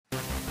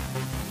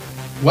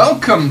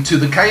Welcome to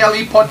the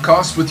KLE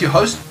podcast with your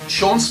host,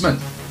 Sean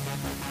Smith.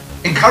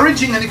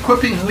 Encouraging and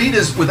equipping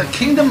leaders with a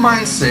kingdom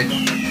mindset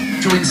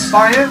to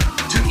inspire,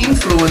 to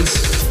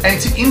influence,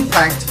 and to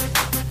impact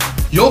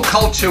your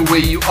culture where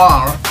you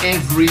are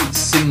every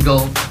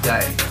single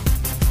day.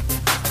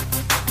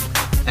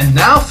 And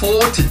now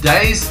for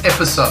today's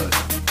episode.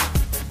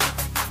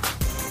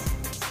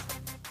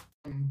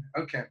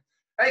 Okay.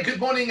 Hey,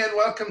 good morning and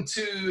welcome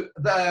to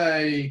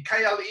the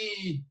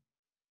KLE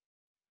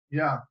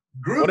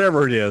group.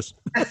 Whatever it is.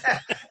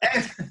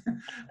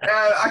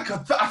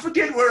 I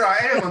forget where I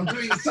am. I'm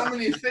doing so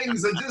many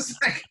things. I just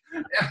like,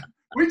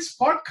 which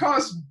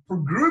podcast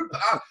group?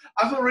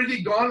 I've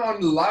already gone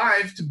on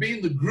live to be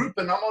in the group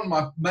and I'm on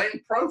my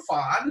main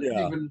profile. I didn't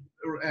even,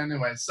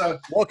 anyway. So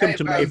welcome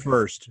to May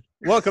 1st.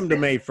 Welcome to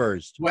May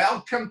 1st.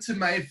 Welcome to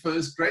May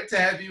 1st. Great to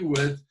have you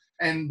with.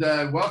 And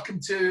welcome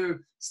to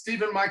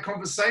Steve and my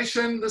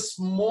conversation this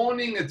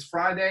morning. It's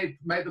Friday,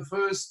 May the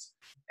 1st.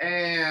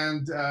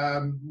 And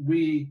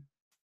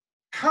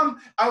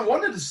I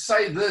wanted to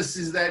say this,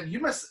 is that you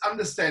must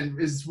understand,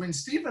 is when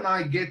Steve and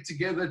I get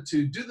together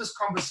to do this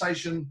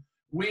conversation,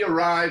 we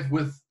arrive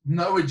with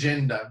no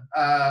agenda.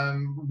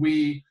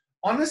 We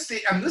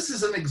honestly, and this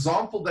is an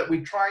example that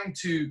we're trying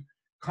to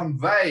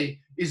convey,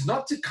 is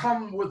not to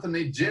come with an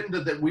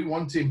agenda that we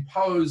want to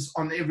impose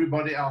on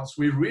everybody else.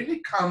 We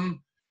really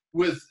come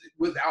with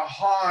our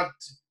heart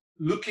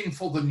looking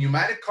for the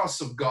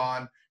pneumaticos of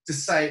God, to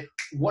say,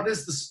 what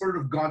is the Spirit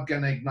of God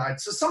going to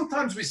ignite? So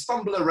sometimes we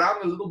stumble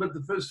around a little bit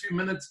the first few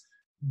minutes,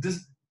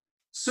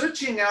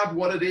 searching out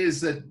what it is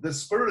that the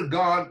Spirit of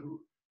God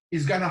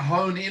is going to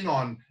hone in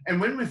on. And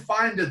when we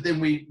find it,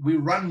 then we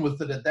run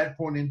with it at that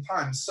point in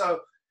time. So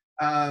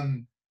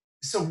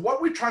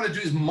what we're trying to do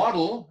is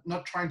model,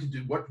 not trying to do,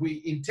 what we're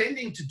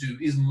intending to do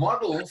is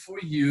model for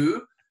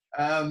you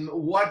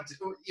what,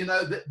 you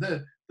know,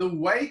 the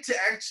way to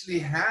actually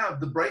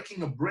have the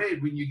breaking of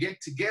bread when you get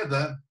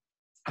together.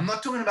 I'm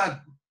not talking about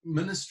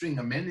ministering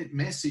a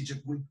message.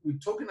 We're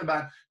talking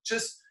about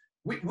just,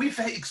 we've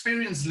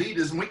experienced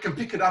leaders, and we can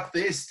pick it up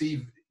there,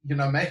 Steve. You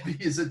know, maybe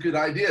is a good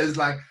idea. It's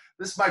like,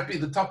 this might be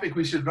the topic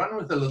we should run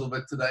with a little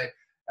bit today,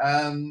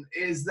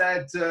 is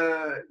that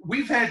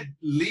we've had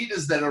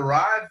leaders that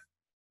arrive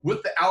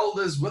with the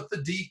elders, with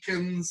the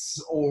deacons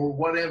or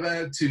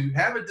whatever, to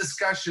have a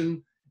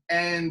discussion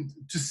and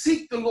to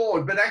seek the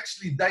Lord, but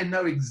actually they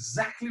know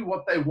exactly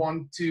what they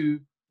want to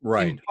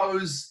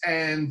impose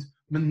and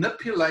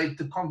manipulate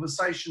the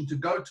conversation to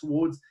go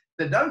towards. If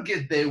they don't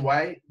get their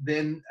way,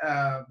 then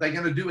they're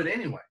going to do it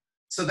anyway.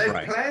 So they've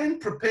planned,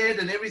 prepared,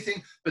 and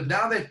everything, but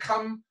now they've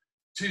come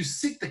to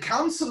seek the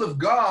counsel of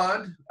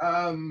God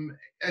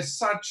as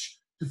such,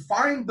 to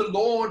find the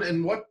Lord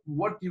and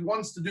what He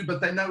wants to do, but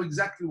they know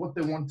exactly what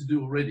they want to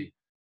do already.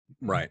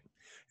 Right.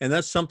 And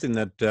that's something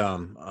that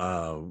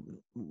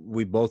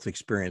we both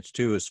experienced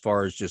too, as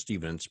far as just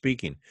even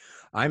speaking.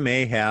 I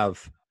may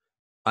have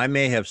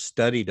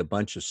studied a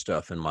bunch of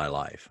stuff in my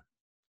life,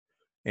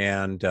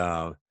 and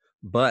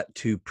but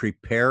to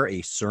prepare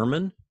a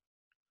sermon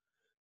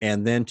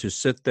and then to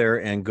sit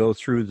there and go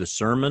through the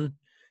sermon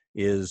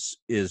is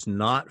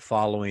not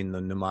following the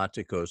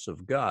pneumaticos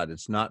of God.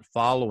 It's not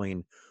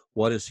following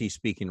what is He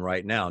speaking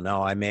right now.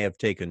 Now, I may have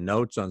taken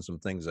notes on some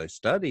things I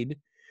studied,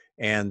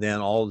 and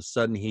then all of a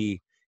sudden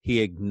He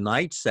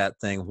ignites that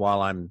thing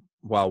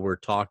while we're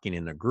talking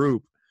in a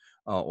group.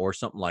 Or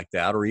something like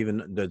that, or even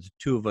the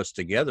two of us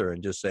together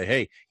and just say,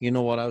 hey, you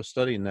know what, I was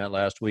studying that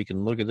last week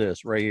and look at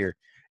this right here,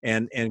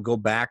 and go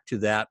back to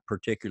that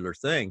particular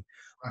thing.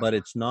 But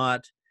it's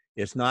not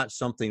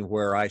something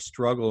where I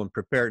struggle and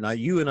prepare. Now,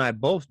 you and I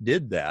both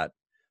did that.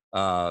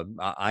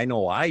 I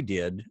know I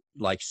did,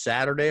 like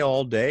Saturday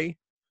all day.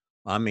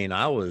 I mean,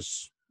 I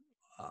was,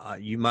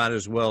 you might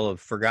as well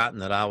have forgotten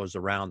that I was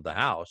around the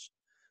house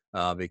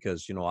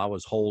because, you know, I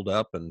was holed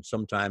up and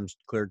sometimes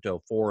clear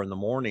till 4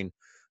 a.m.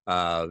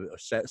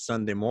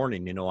 Sunday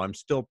morning. You know, I'm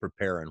still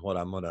preparing what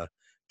I'm going to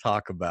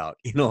talk about,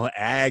 you know,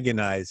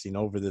 agonizing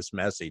over this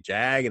message.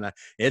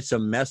 It's a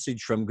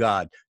message from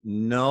God.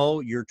 No,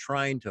 you're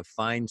trying to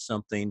find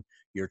something.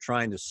 You're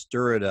trying to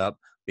stir it up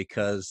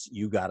because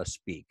you got to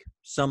speak.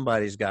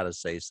 Somebody's got to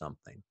say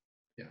something.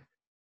 Yeah.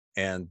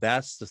 And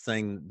that's the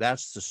thing.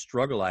 That's the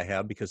struggle I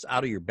have, because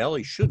out of your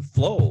belly should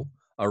flow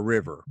a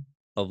river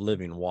of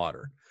living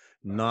water,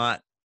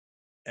 not.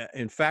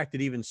 In fact,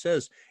 it even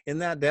says, in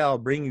that day I'll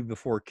bring you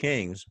before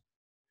kings,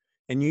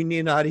 and you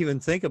need not even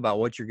think about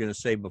what you're going to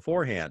say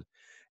beforehand.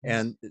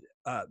 And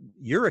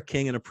you're a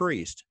king and a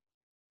priest.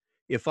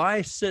 If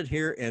I sit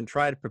here and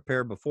try to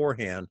prepare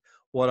beforehand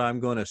what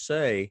I'm going to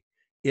say,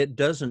 it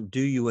doesn't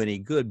do you any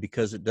good,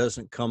 because it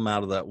doesn't come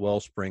out of that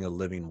wellspring of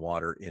living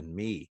water in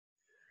me.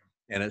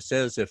 And it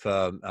says, if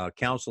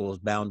counsel is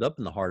bound up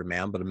in the heart of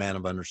man, but a man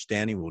of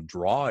understanding will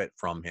draw it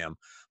from him.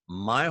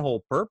 My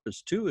whole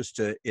purpose too is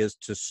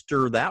to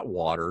stir that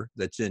water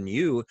that's in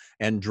you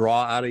and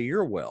draw out of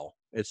your well.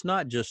 It's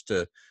not just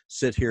to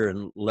sit here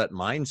and let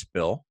mine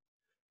spill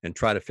and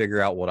try to figure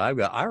out what I've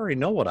got. I already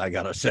know what I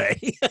got to say.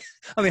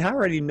 I mean, I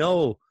already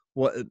know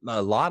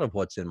a lot of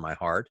what's in my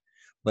heart.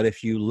 But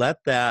if you let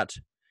that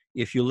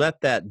if you let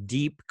that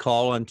deep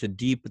call unto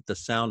deep at the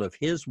sound of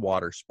his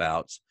water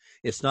spouts,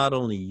 it's not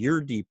only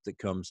your deep that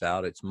comes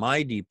out, it's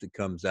my deep that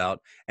comes out,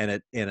 and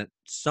it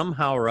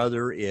somehow or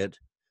other it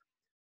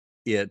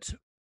it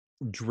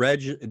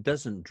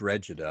doesn't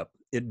dredge it up.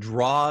 It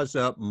draws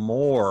up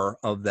more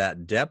of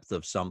that depth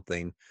of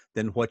something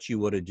than what you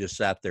would have just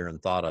sat there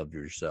and thought of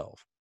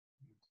yourself.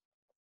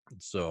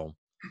 So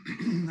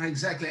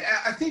exactly.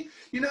 I think,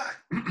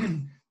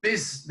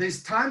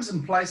 there's times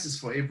and places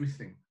for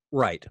everything.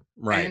 right.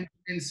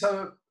 And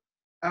so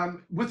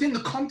within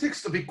the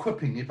context of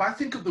equipping, if I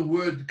think of the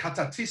word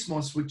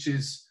katatismos, which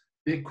is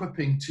the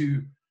equipping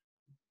to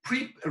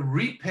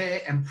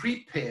repair and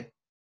prepare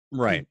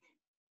Right.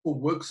 for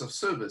works of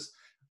service,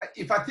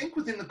 if I think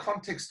within the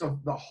context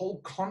of the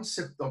whole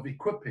concept of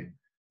equipping,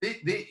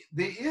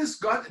 there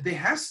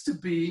has to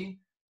be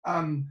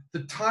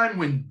the time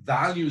when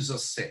values are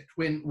set,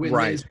 when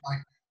Right. there's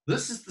like,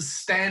 this is the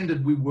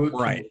standard we work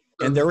Right. with.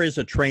 And there is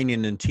a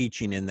training and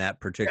teaching in that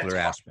particular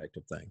aspect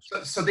of things.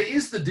 So there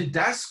is the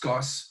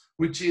didaskos,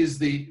 which is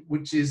the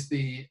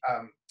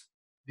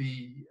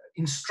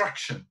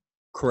instruction.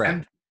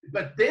 Correct.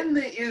 But then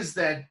there is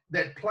that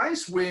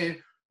place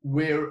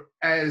where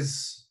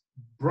as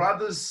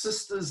brothers,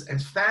 sisters,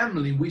 and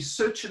family, we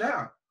search it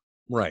out.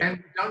 Right. And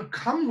we don't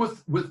come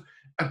with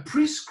a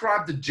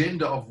prescribed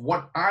agenda of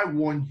what I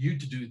want you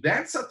to do.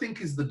 That's, I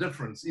think, is the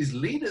difference, is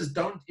leaders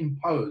don't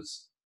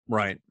impose.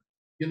 Right.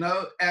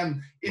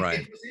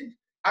 Right.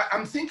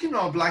 I'm thinking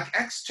of like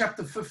Acts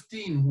chapter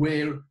 15,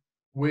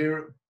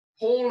 where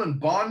Paul and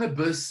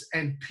Barnabas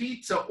and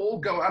Peter all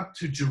go up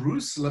to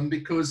Jerusalem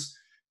because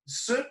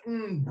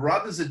certain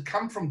brothers had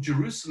come from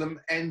Jerusalem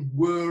and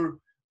were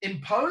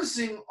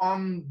imposing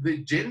on the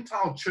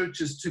Gentile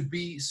churches to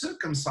be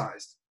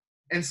circumcised.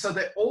 And so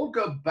they all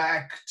go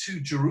back to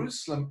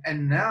Jerusalem,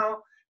 and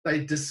now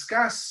they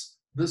discuss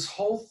this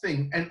whole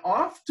thing. And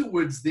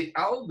afterwards, the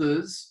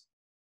elders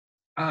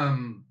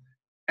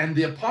and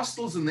the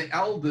apostles and the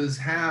elders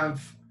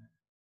have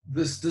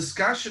this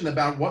discussion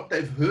about what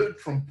they've heard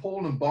from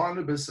Paul and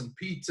Barnabas and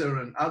Peter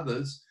and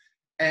others.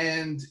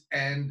 And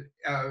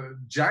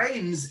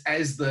James,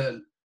 as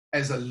a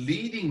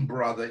leading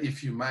brother,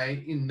 if you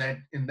may, in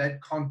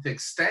that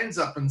context, stands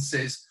up and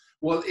says,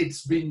 well,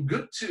 it's been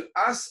good to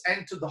us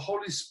and to the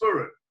Holy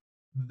Spirit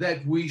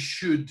that we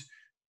should,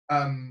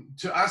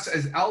 to us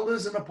as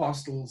elders and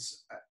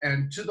apostles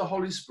and to the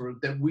Holy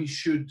Spirit, that we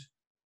should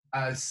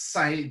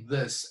say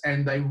this.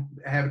 And they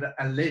have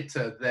a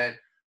letter that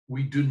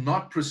we do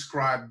not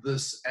prescribe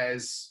this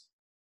as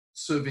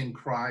serving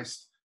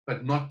Christ,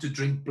 but not to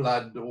drink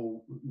blood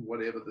or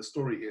whatever the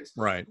story is.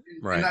 Right.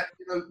 And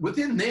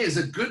within there is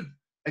a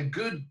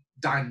good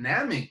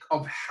dynamic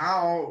of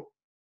how,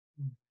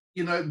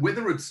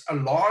 whether it's a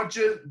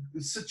larger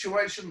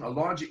situation, a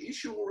larger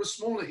issue, or a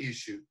smaller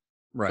issue.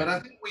 Right. But I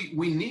think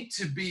we need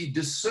to be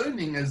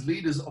discerning as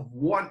leaders of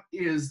what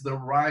is the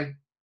right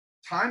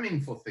timing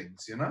for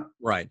things,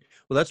 Right.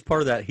 Well, that's part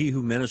of that. He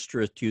who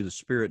ministereth to the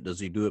Spirit, does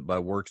he do it by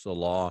works of the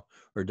law,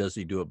 or does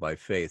he do it by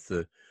faith?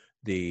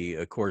 The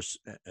of course,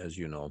 as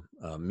you know,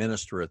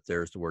 ministereth,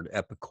 there's the word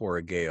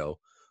epikorageo,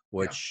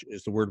 which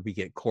is the word we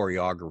get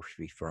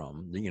choreography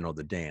from,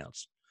 the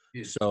dance.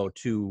 Yes. So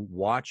to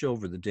watch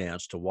over the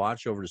dance,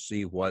 to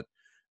see what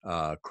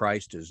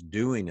Christ is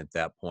doing at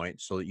that point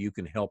so that you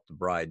can help the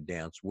bride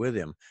dance with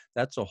him,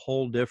 that's a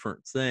whole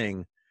different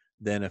thing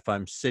than if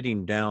I'm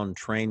sitting down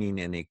training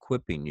and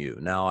equipping you.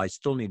 Now, I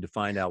still need to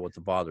find out what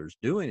the Father's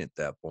doing at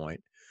that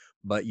point,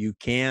 but you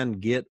can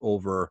get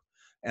over,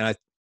 and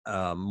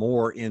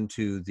more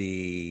into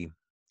the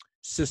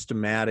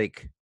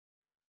systematic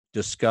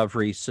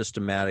discovery,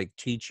 systematic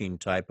teaching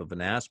type of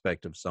an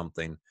aspect of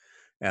something,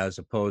 as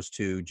opposed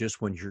to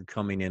just when you're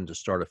coming in to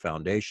start a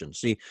foundation.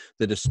 See,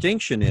 the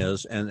distinction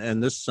is,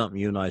 and this is something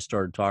you and I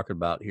started talking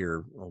about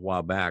here a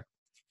while back,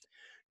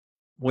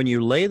 when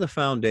you lay the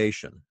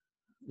foundation,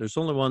 there's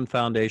only one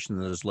foundation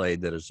that is laid,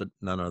 that is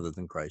none other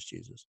than Christ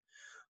Jesus.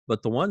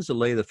 But the ones that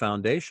lay the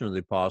foundation are the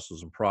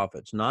apostles and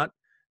prophets, not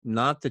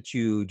that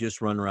you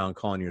just run around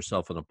calling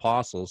yourself an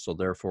apostle, so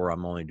therefore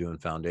I'm only doing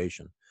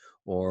foundation,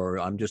 or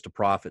I'm just a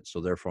prophet,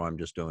 so therefore I'm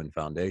just doing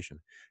foundation.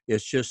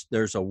 It's just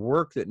there's a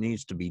work that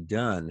needs to be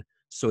done.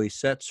 So he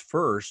sets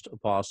first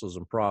apostles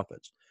and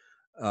prophets.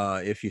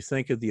 If you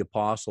think of the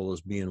apostle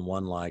as being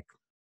one like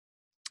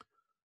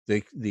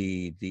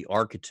the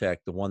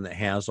architect, the one that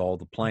has all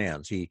the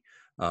plans, he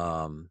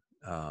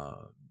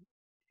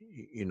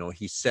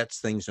sets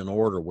things in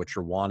order, which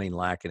are wanting,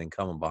 lacking, and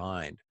coming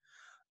behind.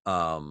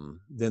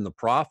 Then the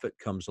prophet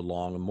comes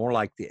along, and more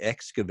like the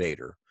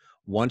excavator.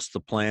 Once the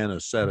plan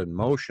is set in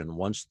motion,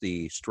 once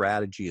the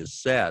strategy is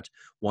set,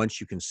 once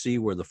you can see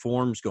where the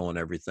form's going,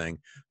 everything,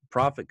 the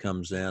prophet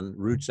comes in,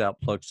 roots out,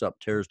 plucks up,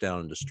 tears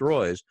down, and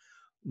destroys,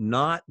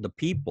 not the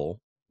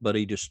people, but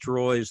he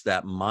destroys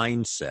that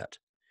mindset.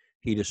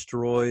 He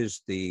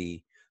destroys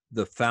the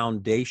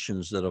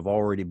foundations that have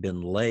already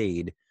been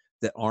laid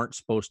that aren't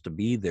supposed to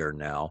be there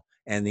now,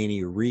 and then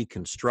he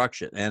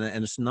reconstructs it. And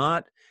it's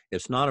not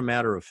a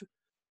matter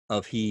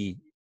of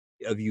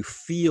you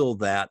feel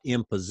that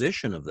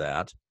imposition of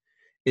that.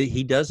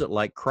 he does it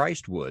like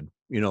Christ would,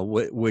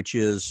 which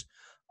is,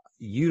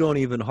 you don't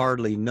even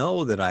hardly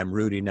know that I'm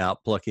rooting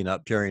out, plucking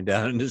up, tearing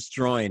down, and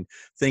destroying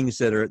things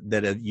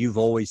you've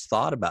always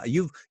thought about.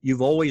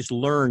 You've always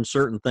learned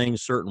certain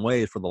things certain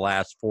ways for the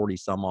last 40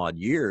 some odd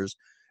years,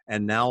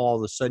 and now all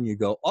of a sudden you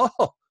go,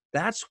 oh,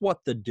 that's what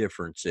the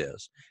difference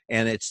is.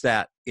 And it's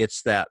that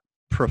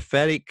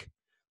prophetic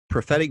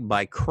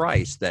by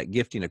Christ, that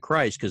gifting of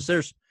Christ,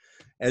 because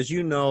as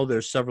you know,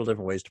 there's several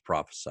different ways to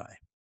prophesy.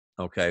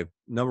 Okay.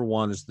 Number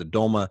one is the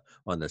Doma.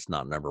 Well, that's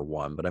not number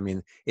one, but I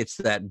mean, it's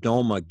that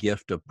Doma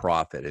gift of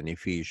prophet in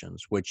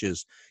Ephesians, which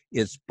is,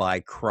 it's by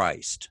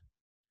Christ.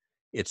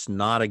 It's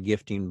not a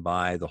gifting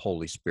by the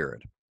Holy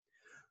Spirit.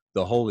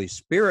 The Holy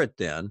Spirit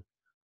then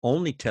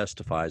only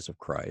testifies of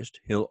Christ.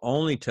 He'll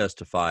only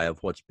testify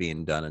of what's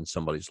being done in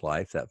somebody's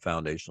life, that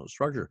foundational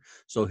structure.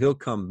 So he'll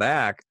come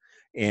back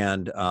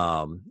and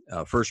 1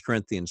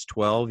 Corinthians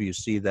 12, you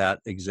see that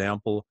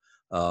example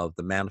of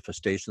the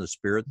manifestation of the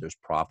Spirit. There's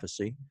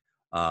prophecy.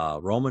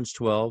 Romans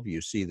 12,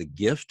 you see the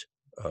gift,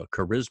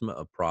 charisma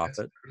of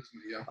prophet.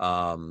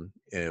 Charisma,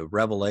 yeah.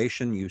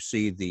 Revelation, you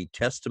see the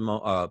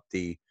testimony of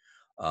the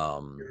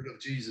Spirit of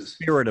Jesus,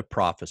 spirit of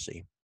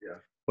prophecy, yeah,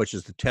 which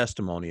is the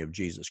testimony of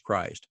Jesus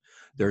Christ.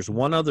 There's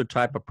one other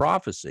type of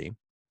prophecy,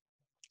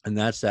 and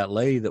that's that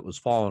lady that was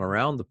following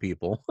around the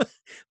people,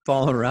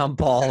 following around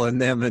Paul and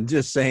them, and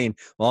just saying,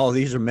 well,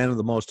 these are men of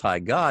the Most High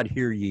God,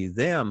 hear ye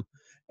them.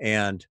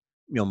 And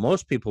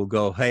most people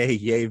go, hey,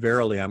 yea,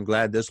 verily, I'm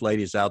glad this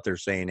lady's out there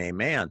saying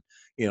amen,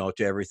 to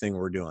everything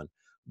we're doing.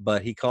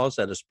 But he calls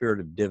that a spirit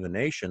of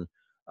divination,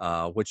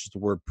 which is the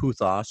word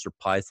puthos or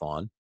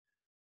python.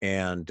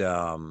 And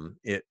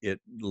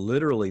it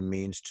literally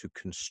means to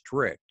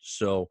constrict.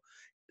 So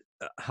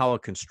how a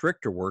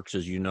constrictor works,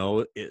 as you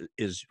know,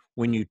 is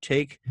when you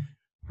take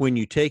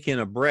in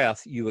a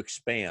breath, you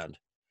expand.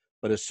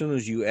 But as soon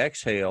as you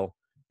exhale,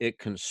 it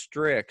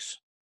constricts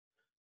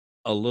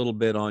a little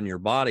bit on your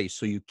body,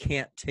 so you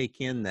can't take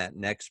in that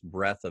next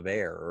breath of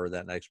air or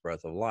that next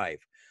breath of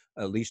life,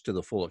 at least to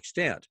the full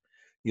extent.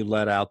 You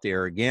let out the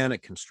air again,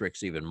 it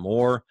constricts even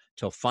more,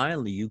 till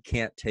finally you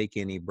can't take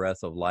any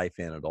breath of life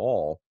in at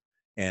all,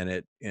 and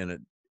it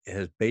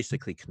has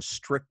basically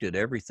constricted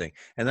everything.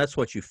 And that's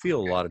what you feel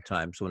a lot of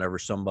times whenever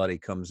somebody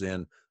comes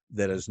in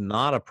that is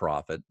not a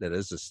prophet, that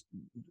is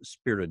a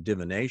spirit of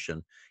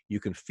divination. You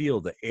can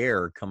feel the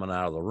air coming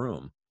out of the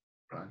room.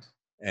 Right.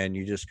 And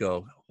you just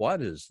go,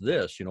 what is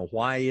this?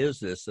 Why is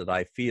this that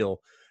I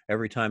feel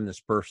every time this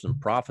person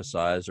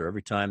prophesies, or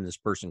every time this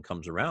person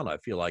comes around, I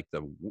feel like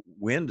the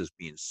wind is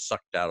being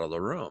sucked out of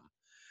the room.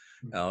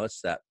 Now,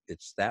 it's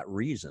that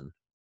reason.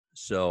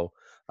 So,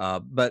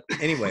 but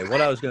anyway,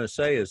 what I was going to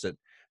say is that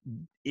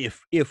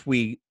if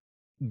we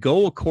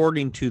go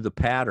according to the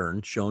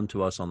pattern shown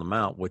to us on the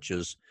Mount, which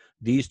is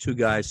these two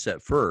guys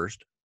set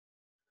first,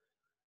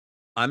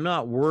 I'm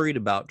not worried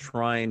about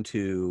trying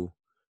to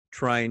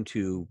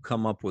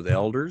come up with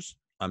elders.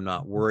 I'm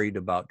not worried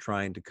about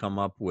trying to come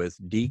up with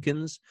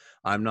deacons.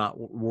 I'm not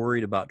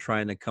worried about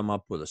trying to come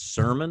up with a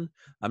sermon.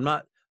 I'm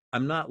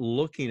not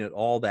looking at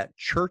all that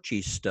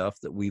churchy stuff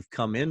that we've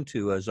come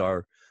into as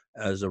a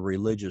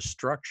religious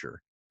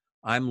structure.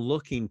 I'm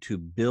looking to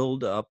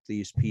build up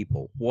these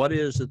people. What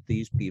is it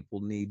these people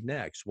need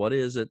next? What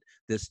is it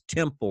this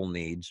temple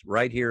needs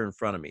right here in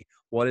front of me?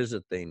 What is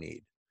it they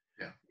need?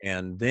 Yeah.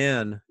 And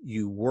then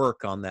you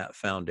work on that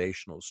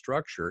foundational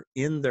structure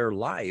in their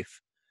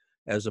life,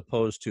 as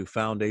opposed to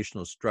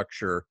foundational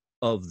structure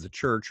of the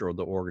church or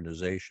the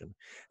organization.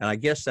 And I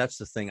guess that's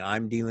the thing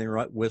I'm dealing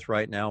with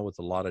right now with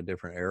a lot of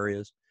different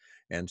areas.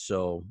 And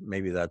so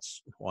maybe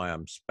that's why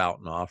I'm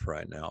spouting off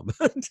right now.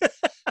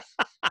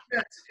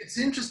 Yeah, it's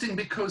interesting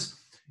because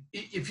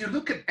if you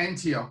look at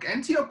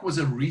Antioch was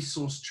a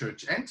resource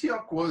church.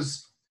 Antioch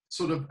was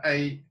sort of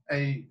a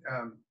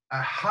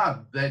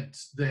hub that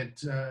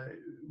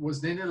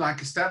was then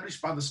like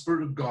established by the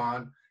Spirit of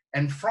God,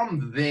 and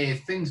from there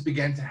things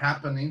began to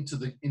happen into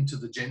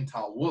the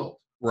Gentile world.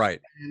 Right.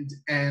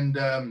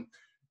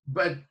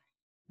 But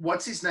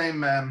what's his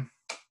name?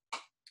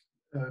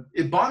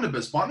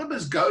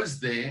 Barnabas goes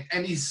there,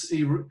 and he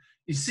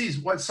sees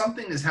what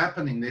something is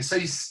happening there. So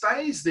he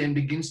stays there and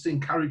begins to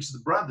encourage the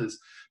brothers.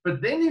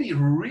 But then he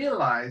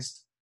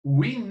realized,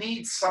 we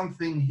need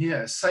something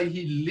here. So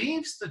he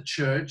leaves the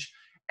church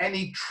and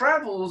he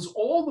travels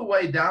all the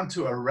way down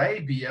to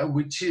Arabia,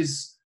 which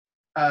is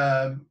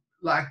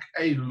like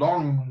a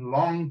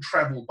long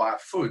travel by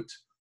foot,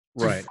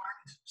 to right.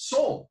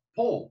 find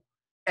Paul,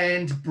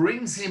 and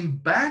brings him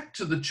back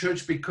to the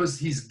church because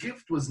his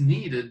gift was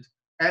needed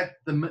at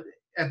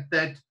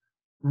that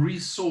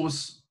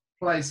resource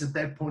place at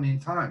that point in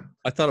time.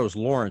 I thought it was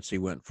Lawrence he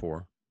went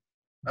for.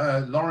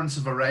 Lawrence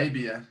of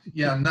Arabia.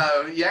 Yeah,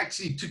 no, he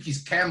actually took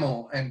his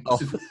camel and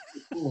took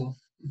Paul.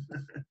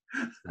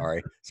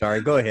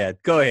 Sorry. Go ahead.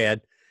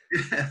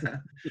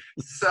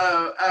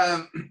 So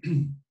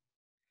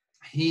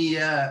he,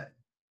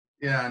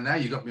 now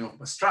you got me off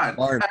my stride.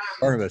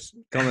 Barnabas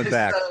coming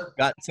back.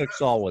 Took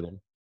Saul with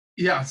him.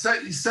 Yeah. So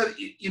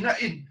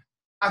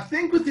I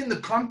think within the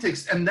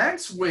context, and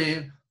that's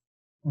where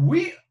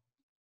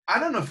I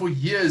don't know, for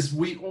years,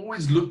 we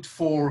always looked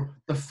for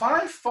the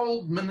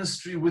fivefold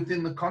ministry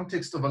within the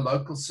context of a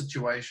local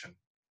situation.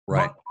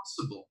 Right. Not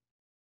possible.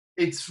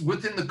 It's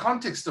within the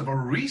context of a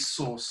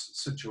resource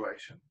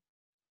situation.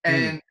 Mm,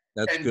 And,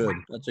 that's and good.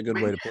 That's a good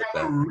when way you to put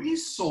have a that.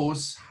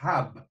 resource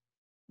hub,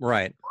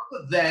 Right.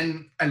 rather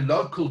than a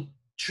local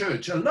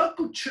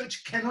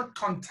church cannot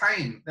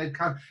contain that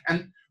kind.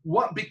 And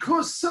what,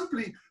 because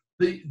simply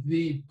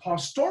the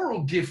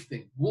pastoral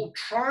gifting will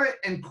try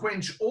and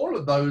quench all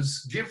of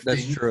those That's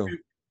giftings true. to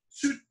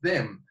suit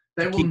them.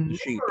 To They will keep the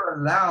sheep.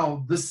 never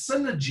allow the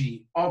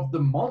synergy of the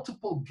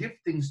multiple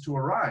giftings to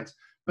arise,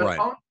 but Right.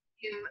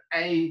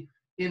 only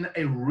in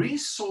a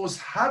resource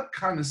hub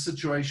kind of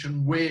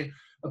situation where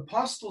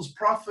apostles,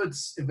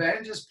 prophets,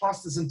 evangelists,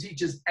 pastors, and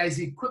teachers, as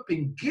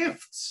equipping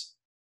gifts,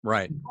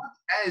 Right. not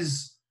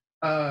as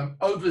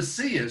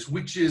overseers,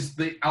 which is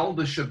the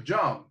eldership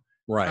job,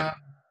 Right. uh,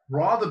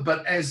 rather,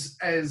 but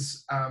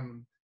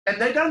and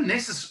they don't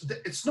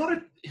necessarily.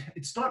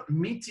 It's not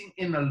meeting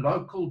in a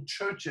local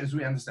church as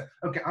we understand.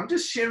 Okay, I'm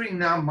just sharing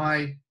now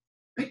my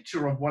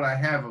picture of what I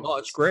have. Oh,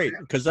 it's great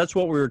because that's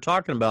what we were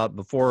talking about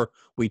before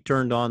we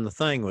turned on the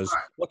thing. Was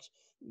Right,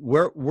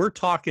 we're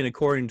talking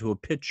according to a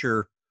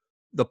picture,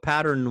 the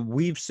pattern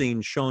we've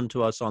seen shown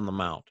to us on the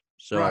mount.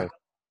 right, So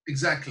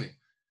exactly.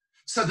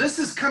 So this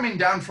is coming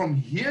down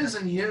from years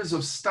and years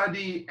of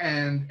study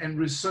and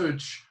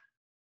research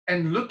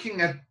and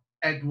looking at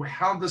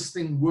how this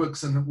thing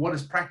works and what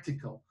is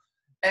practical.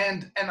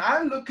 And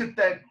I look at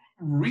that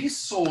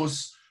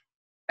resource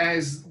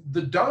as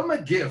the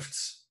Doma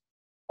gifts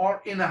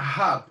are in a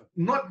hub,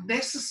 not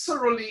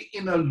necessarily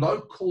in a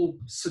local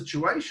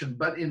situation,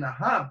 but in a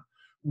hub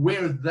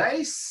where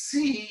they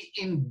see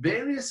in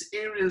various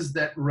areas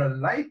that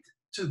relate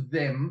to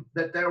them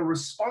that they're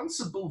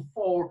responsible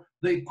for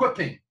the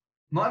equipping,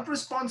 not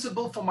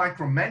responsible for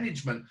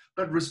micromanagement,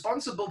 but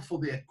responsible for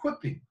the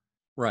equipping.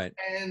 right.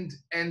 And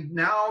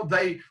now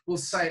they will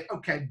say,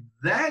 okay,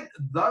 that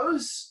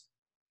those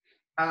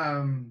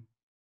um,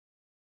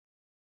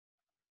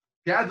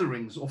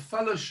 gatherings or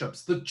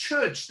fellowships, the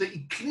church, the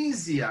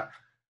ecclesia.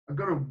 I've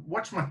got to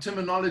watch my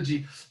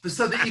terminology.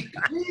 So the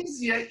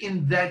ecclesia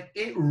in that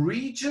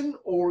region,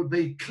 or the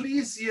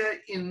ecclesia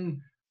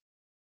in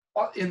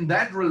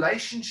that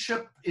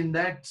relationship, in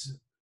that,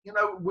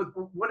 with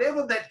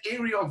whatever that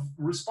area of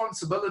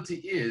responsibility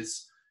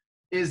is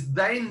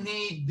they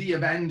need the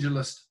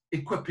evangelist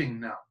equipping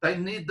now. They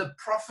need the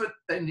prophet,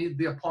 they need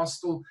the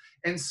apostle.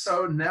 And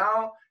so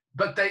now,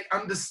 but they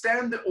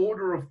understand the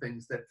order of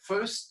things, that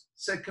first,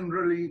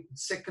 secondarily,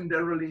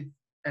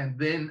 and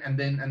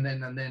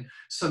then.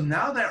 So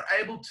now they're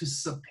able to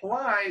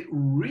supply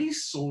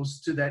resource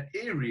to that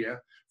area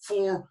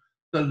for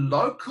the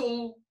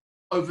local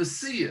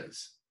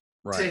overseers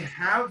Right. to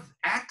have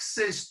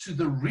access to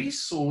the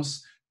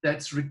resource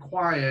that's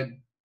required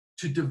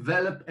to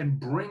develop and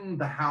bring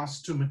the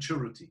house to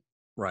maturity.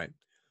 Right.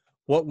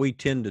 What we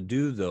tend to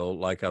do, though,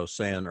 like I was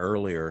saying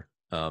earlier,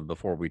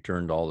 before we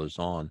turned all this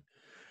on,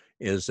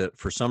 is that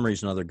for some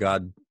reason or other,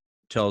 God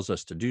tells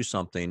us to do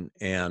something,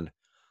 and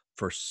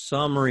for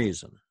some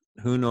reason,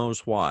 who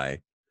knows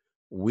why,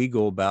 we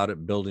go about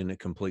it building it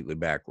completely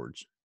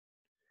backwards.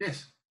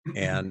 Yes.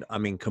 And I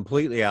mean,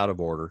 completely out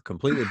of order,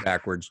 completely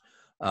backwards.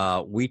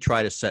 We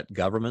try to set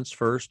governments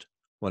first,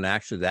 when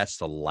actually that's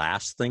the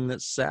last thing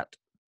that's set,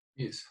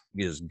 Yes.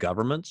 is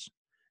governments.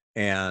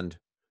 And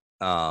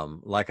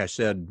like I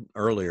said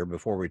earlier,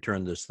 before we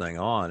turned this thing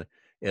on,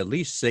 at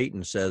least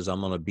Satan says, I'm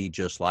going to be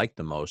just like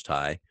the Most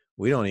High.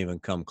 We don't even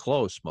come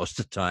close most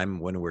of the time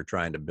when we're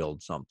trying to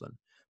build something.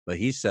 But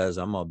he says,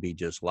 I'm going to be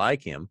just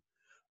like him.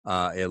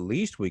 At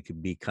least we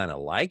could be kind of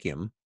like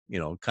him,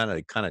 kind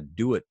of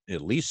do it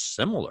at least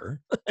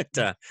similar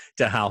to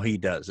how he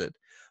does it.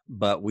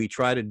 But we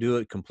try to do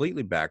it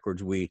completely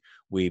backwards. We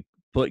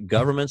put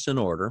governments in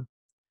order,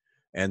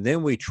 and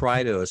then we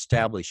try to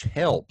establish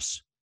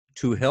helps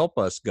to help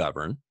us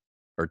govern,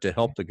 or to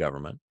help the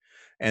government.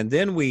 And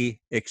then we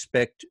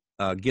expect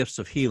gifts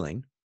of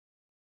healing.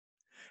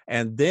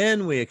 And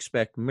then we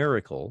expect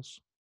miracles.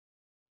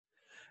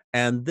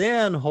 And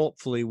then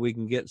hopefully we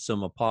can get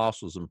some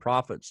apostles and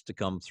prophets to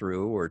come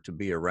through or to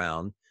be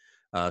around,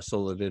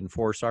 so that it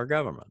enforce our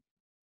government.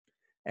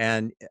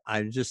 And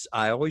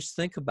I always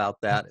think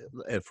about that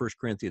at 1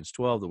 Corinthians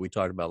 12 that we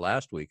talked about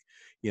last week,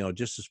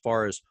 just as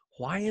far as,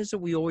 why is it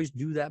we always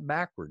do that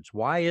backwards?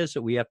 Why is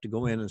it we have to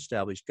go in and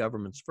establish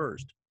governments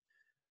first?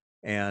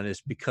 And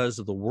it's because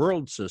of the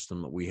world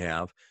system that we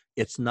have.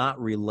 It's not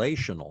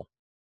relational.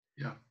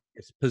 Yeah.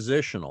 It's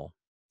positional.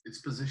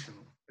 It's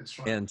positional. That's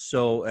right. And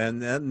so,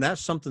 and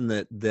that's something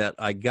that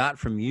I got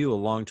from you a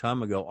long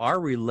time ago. Our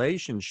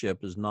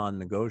relationship is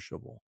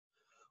non-negotiable.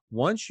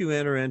 Once you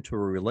enter into a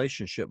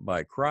relationship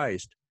by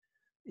Christ,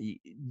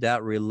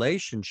 that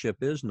relationship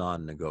is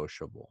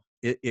non-negotiable.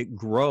 it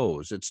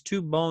grows. It's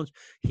two bones.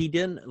 He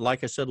didn't,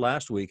 like I said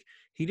last week,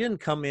 he didn't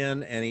come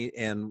in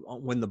and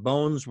when the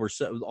bones were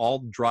all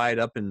dried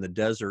up in the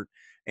desert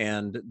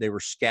and they were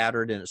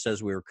scattered and it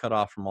says we were cut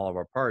off from all of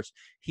our parts,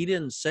 he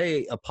didn't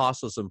say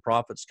apostles and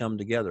prophets come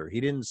together.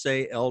 He didn't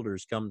say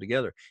elders come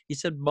together. He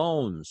said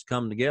bones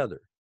come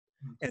together.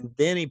 And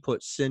then he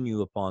put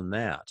sinew upon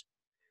that.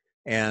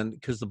 And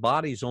because the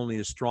body's only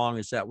as strong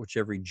as that which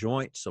every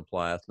joint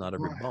supplieth, not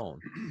every bone.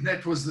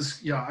 That was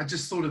this. Yeah, I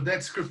just thought of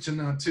that scripture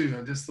now too.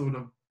 I just thought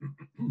of,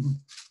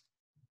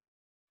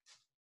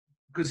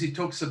 because he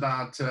talks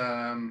about,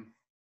 so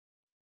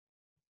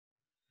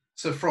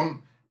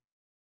from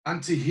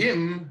unto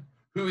him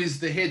who is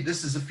the head,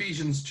 this is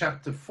Ephesians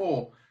chapter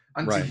 4,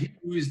 unto him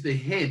who is the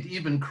head,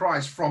 even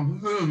Christ, from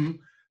whom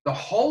the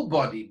whole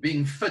body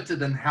being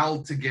fitted and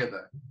held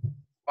together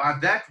by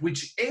that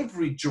which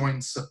every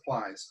joint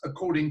supplies,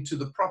 according to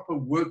the proper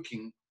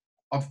working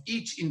of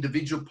each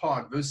individual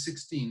part. Verse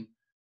 16,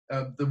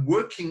 the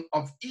working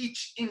of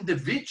each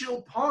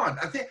individual part.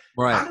 I think,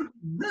 how did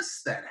we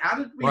miss that? How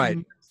did we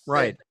miss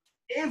that?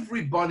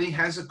 Everybody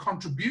has a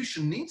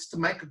contribution, needs to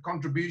make a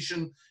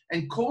contribution,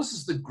 and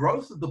causes the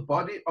growth of the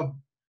body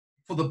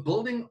for the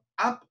building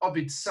up of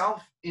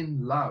itself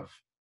in love.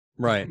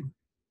 Right.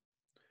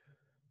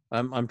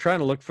 I'm trying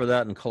to look for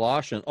that in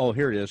Colossians. Oh,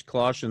 here it is.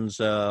 Colossians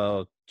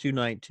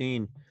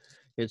 2:19.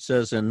 It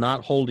says, and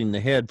not holding the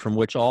head, from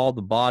which all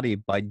the body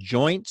by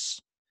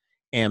joints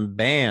and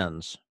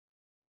bands.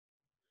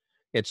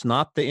 It's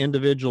not the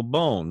individual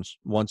bones,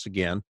 once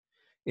again.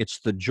 It's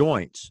the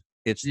joints.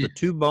 It's the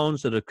two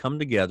bones that have come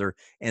together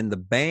and the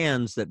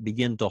bands that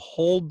begin to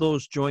hold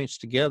those joints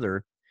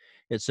together.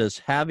 It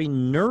says,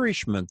 having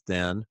nourishment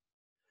then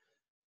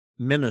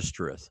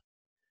ministereth.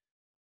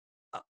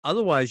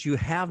 Otherwise, you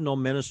have no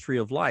ministry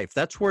of life.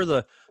 That's where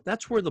the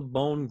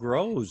bone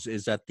grows,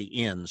 is at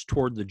the ends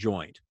toward the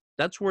joint.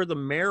 That's where the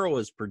marrow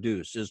is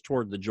produced, is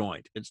toward the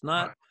joint. It's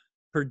not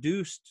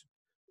produced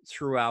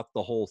throughout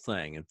the whole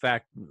thing. In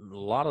fact, a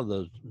lot of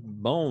the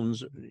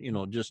bones,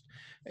 just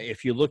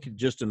if you look at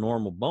just a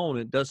normal bone,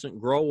 it doesn't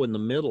grow in the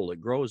middle.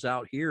 It grows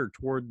out here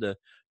toward the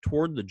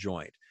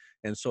joint.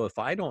 And so if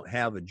I don't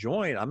have a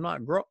joint, I'm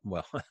not grow.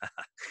 Well,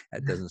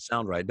 that doesn't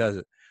sound right, does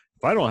it?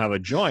 If I don't have a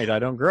joint, I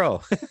don't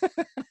grow.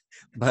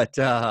 But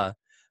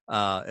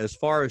as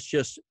far as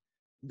just,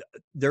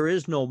 there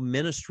is no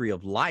ministry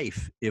of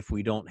life if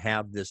we don't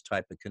have this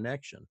type of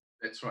connection.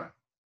 That's right.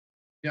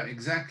 Yeah,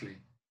 exactly.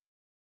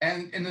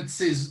 And it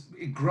says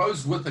it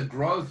grows with a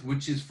growth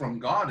which is from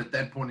God at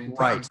that point in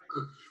time.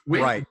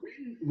 Right. So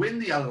when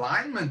the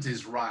alignment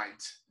is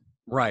right,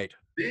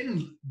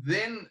 then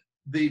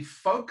the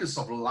focus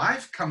of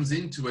life comes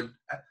into it,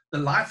 the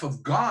life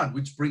of God,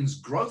 which brings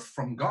growth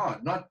from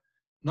God, not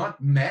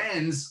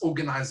man's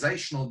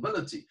organizational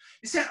ability.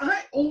 You see,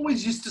 I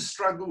always used to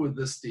struggle with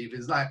this, Steve.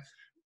 Is like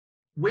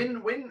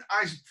when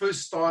I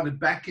first started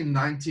back in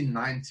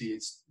 1990,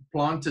 it's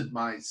planted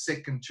my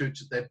second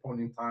church at that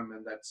point in time,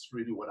 and that's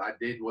really what I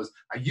did. Was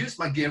I used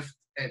my gift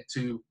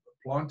to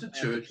plant a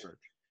church.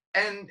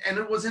 And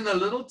it was in a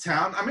little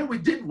town. I mean, we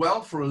did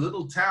well for a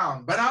little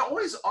town, but I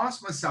always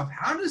asked myself,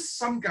 how are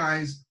some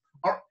guys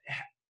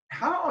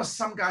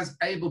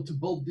able to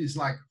build these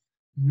like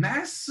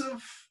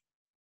massive,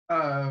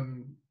 what,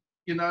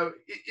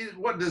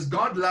 does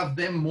God love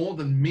them more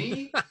than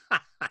me?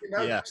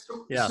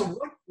 So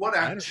what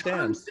our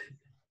challenge,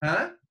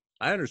 I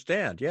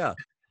understand. Yeah.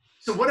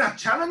 So what our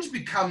challenge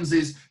becomes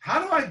is,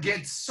 how do I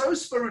get so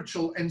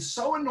spiritual and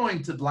so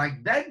anointed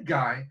like that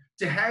guy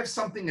to have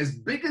something as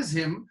big as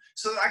him,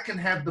 so that I can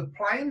have the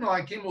plane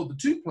like him, or the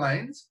two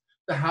planes,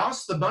 the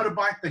house, the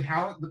motorbike, the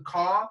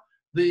car,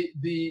 the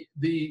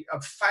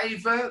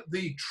favor,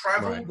 the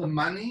travel, the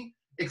money,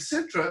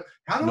 etc.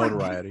 How do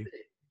notoriety. I get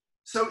there?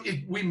 So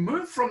if we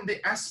move from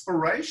the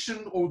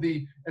aspiration, or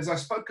the, as I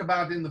spoke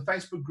about in the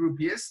Facebook group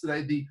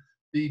yesterday,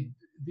 the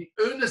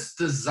earnest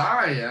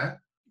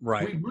desire,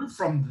 we move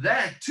from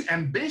that to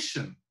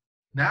ambition.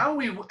 Now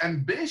we're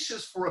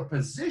ambitious for a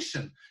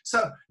position.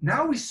 So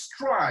now we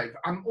strive.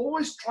 I'm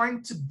always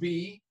trying to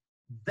be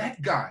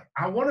that guy.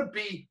 I want to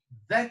be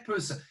that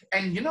person.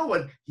 And you know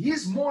what?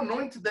 He's more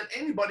anointed than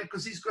anybody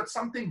because he's got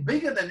something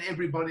bigger than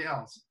everybody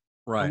else.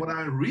 Right. And what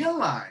I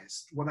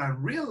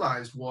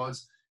realized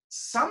was,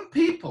 some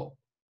people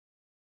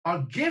are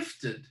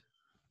gifted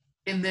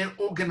in their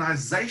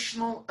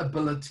organizational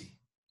ability.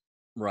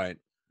 Right.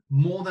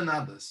 More than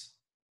others.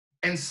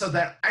 And so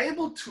they're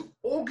able to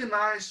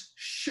organize,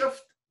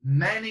 shift,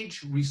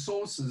 manage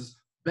resources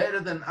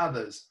better than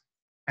others.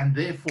 And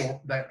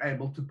therefore, they're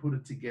able to put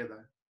it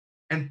together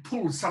and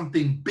pull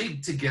something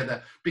big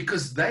together,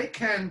 because they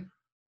can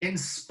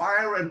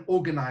inspire an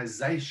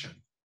organization.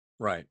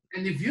 Right.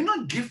 And if you're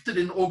not gifted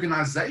in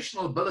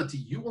organizational ability,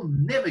 you will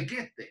never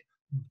get there.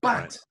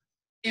 But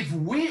if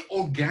we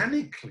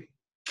organically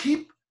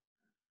keep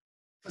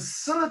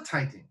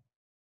facilitating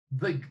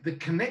the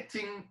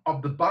connecting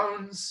of the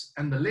bones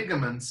and the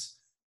ligaments,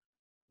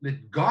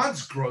 let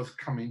God's growth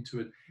come into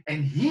it,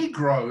 and he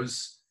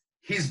grows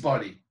his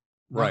body,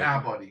 not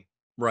our body.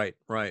 Right.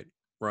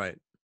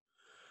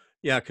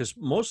 Yeah, because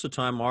most of the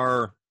time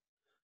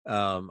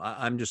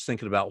I'm just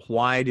thinking about,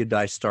 why did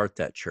I start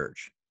that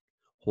church?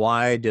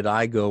 Why did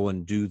I go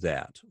and do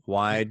that?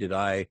 Why did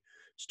I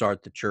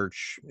start the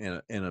church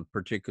in a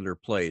particular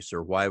place?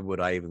 Or why would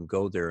I even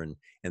go there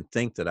and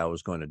think that I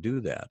was going to do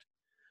that?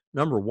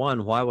 Number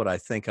one, why would I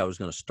think I was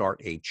going to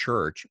start a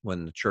church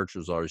when the church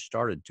was already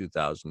started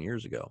 2,000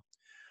 years ago?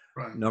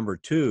 Right. Number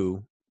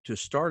two, to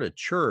start a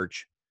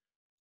church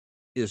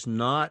is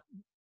not,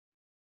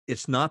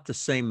 it's not the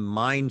same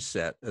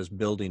mindset as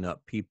building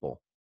up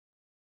people.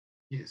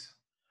 Yes.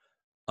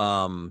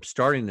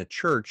 Starting a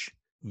church,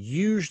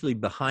 usually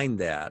behind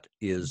that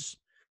is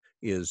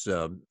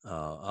a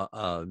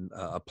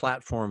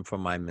platform for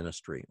my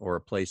ministry, or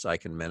a place I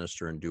can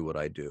minister and do what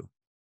I do.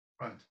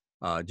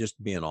 Right.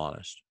 Just being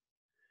honest.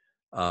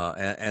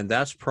 And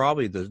that's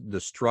probably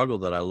the struggle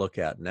that I look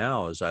at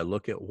now. Is I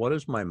look at, what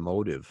is my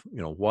motive?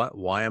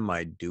 Why am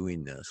I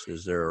doing this?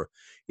 Is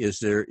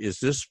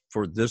this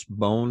for this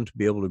bone to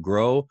be able to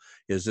grow?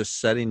 Is this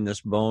setting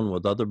this bone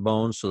with other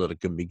bones so that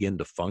it can begin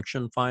to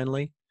function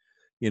finally?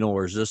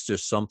 Or is this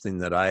just something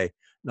that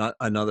not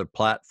another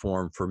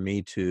platform for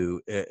me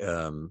to,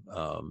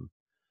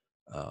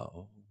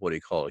 what do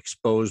you call it,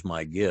 expose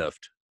my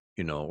gift,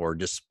 or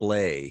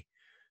display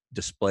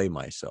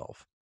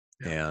myself.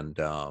 Yeah. And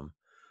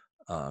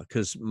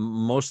because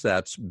most of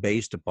that's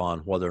based upon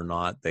whether or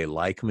not they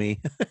like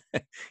me,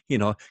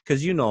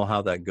 because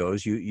how that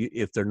goes.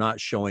 If they're not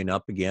showing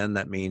up again,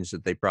 that means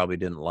that they probably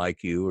didn't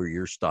like you or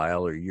your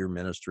style or your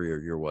ministry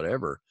or your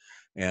whatever.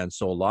 And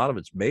so a lot of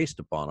it's based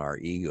upon our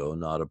ego,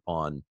 not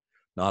upon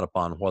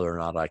whether or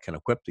not I can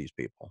equip these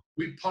people.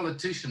 We're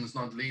politicians,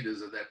 not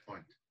leaders at that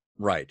point.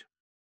 Right.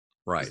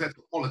 Because that's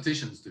what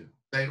politicians do.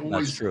 They That's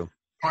always true.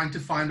 trying to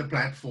find a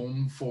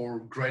platform for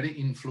greater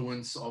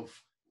influence of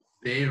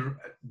their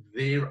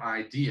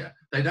idea.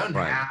 They don't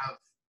Right. have,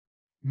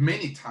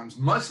 many times,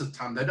 most of the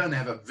time, they don't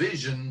have a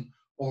vision,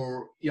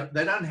 or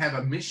they don't have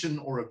a mission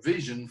or a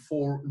vision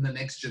for the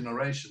next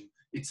generation.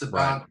 It's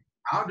about,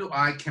 how do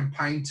I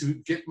campaign to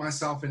get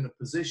myself in a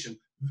position?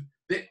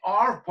 There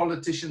are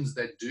politicians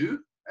that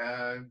do,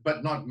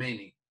 but not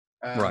many.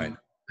 Right.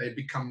 They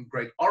become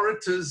great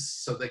orators,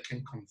 so they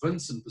can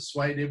convince and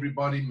persuade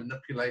everybody,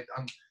 manipulate,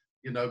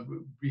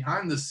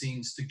 behind the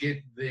scenes to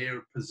get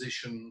their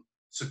position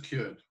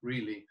secured,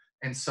 really.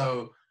 And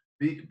so,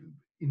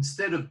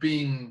 instead of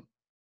being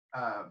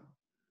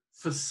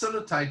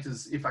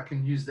facilitators, if I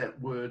can use that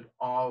word,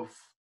 of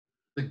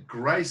the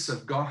grace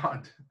of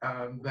God,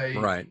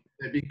 they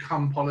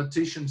become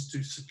politicians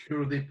to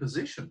secure their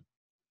position.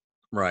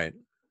 Right.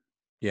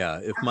 Yeah.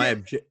 If my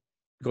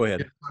go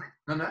ahead.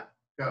 No,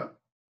 go.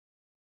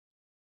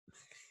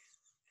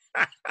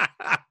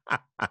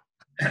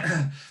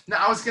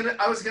 Now, I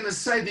was gonna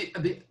say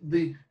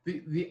the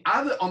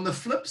other, on the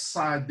flip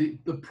side,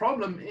 the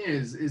problem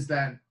is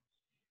that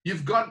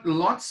you've got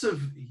lots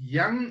of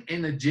young,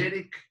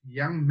 energetic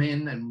young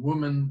men and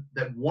women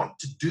that want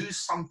to do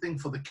something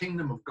for the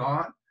kingdom of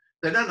God.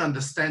 They don't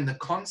understand the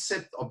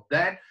concept of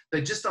that.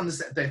 They just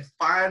understand, they're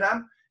fired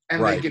up,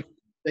 and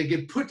they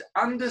get put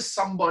under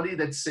somebody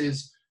that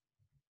says,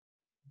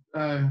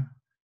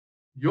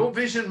 your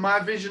vision, my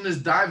vision is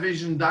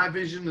division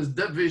is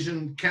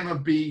division,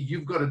 cannot be.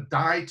 You've got to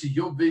die to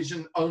your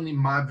vision. Only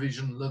my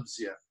vision lives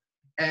here.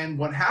 And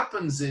what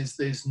happens is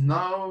there's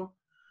no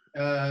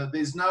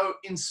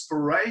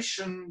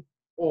inspiration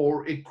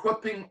or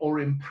equipping or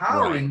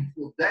empowering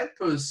for that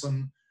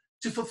person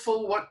to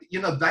fulfill what,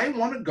 they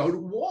want to go to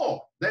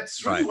war.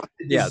 That's really what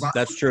they're designed. Yeah,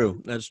 that's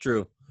true. That's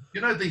true.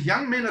 The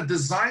young men are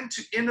designed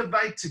to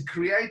innovate, to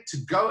create, to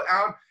go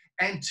out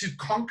and to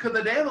conquer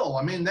the devil.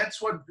 I mean,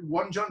 that's what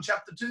 1 John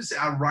chapter 2 says.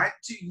 I write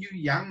to you,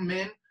 young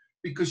men,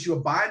 because you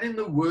abide in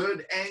the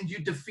word and you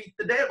defeat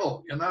the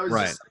devil.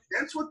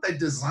 That's what they're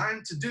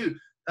designed to do.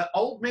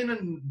 Old men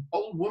and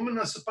old women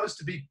are supposed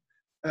to be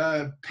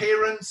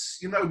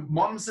parents,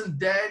 moms and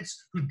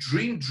dads who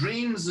dream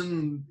dreams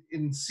and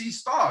see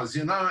stars,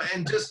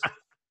 and just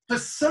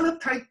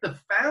facilitate the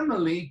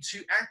family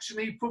to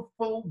actually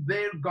fulfill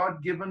their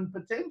God-given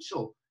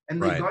potential and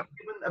their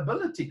God-given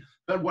ability.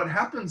 But what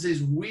happens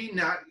is we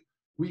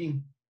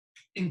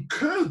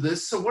incur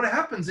this. So what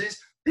happens is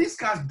these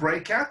guys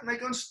break out and they're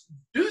going to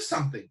do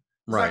something.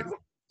 Right. Like,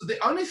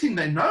 the only thing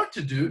they know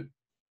to do,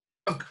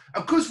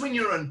 of course, when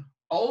you're an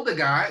older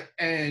guy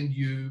and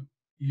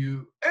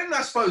and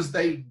I suppose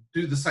they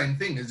do the same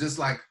thing. It's just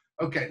like,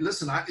 okay,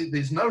 listen,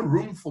 there's no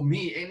room for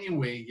me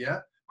anywhere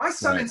here. My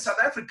son in South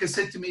Africa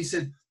said to me, he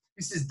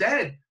says,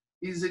 Dad,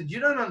 he said, you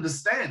don't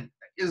understand.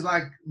 It's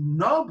like,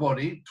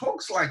 nobody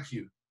talks like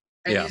you.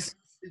 And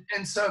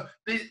and so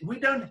we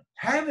don't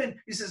have it.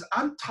 He says,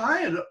 I'm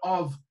tired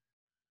of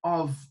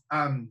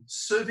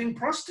serving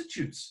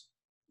prostitutes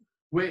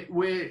where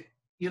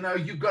you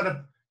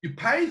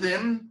pay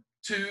them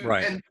to,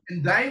 and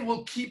they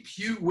will keep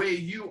you where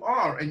you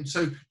are. And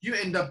so you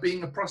end up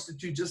being a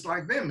prostitute just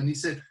like them. And he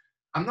said,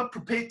 I'm not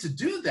prepared to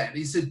do that.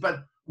 He said,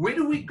 but where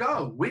do we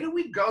go? Where do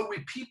we go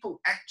where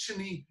people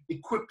actually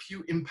equip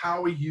you,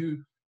 empower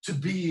you to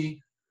be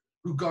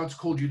who God's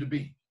called you to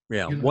be?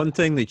 Yeah. You know, One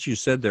thing that you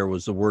said there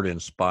was the word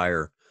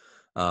inspire.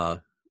 Uh,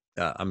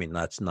 I mean,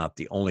 that's not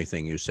the only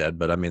thing you said,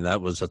 but I mean, that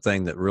was the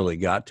thing that really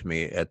got to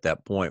me at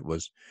that point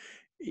was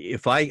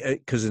if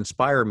because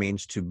inspire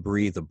means to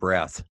breathe a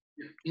breath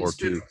or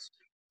inspire to, us.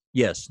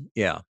 yes.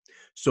 Yeah.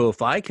 So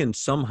if I can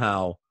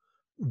somehow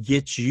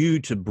get you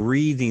to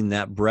breathing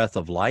that breath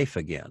of life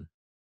again.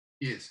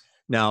 Yes.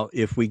 Now,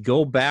 if we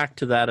go back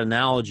to that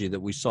analogy that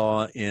we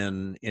saw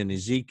in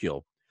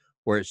Ezekiel,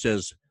 where it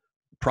says,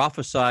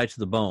 prophesy to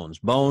the bones,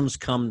 bones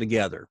come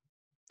together.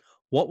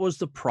 What was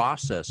the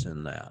process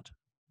in that?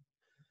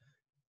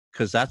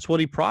 Because that's what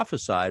he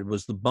prophesied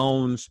was the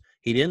bones.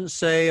 He didn't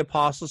say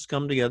apostles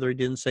come together. He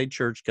didn't say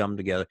church come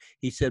together.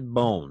 He said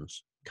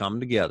bones come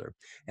together.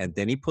 And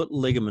then he put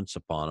ligaments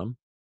upon them,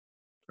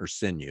 or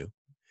sinew.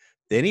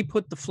 Then he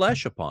put the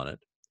flesh upon it.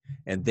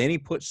 And then he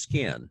put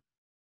skin.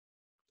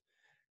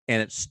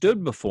 And it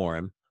stood before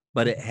him,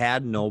 but it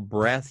had no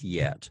breath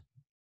yet.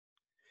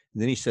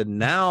 And then he said,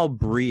 now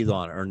breathe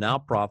on it, or now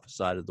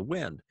prophesy to the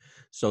wind.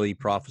 So he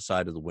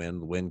prophesied to the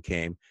wind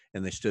came,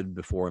 and they stood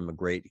before him a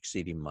great,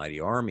 exceeding mighty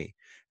army.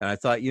 And I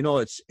thought,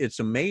 it's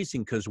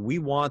amazing because we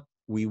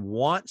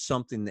want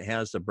something that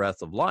has the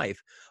breath of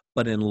life,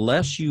 but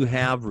unless you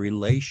have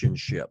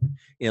relationship,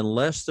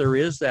 unless there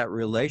is that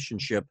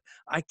relationship,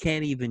 I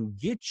can't even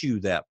get you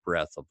that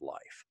breath of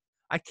life.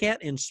 I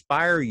can't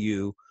inspire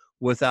you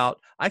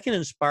I can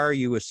inspire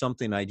you with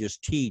something I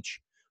just teach,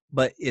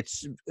 but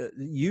it's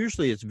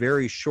usually it's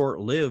very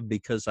short-lived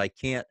because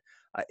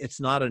it's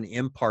not an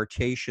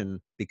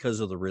impartation because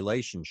of the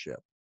relationship.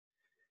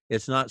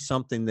 It's not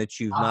something that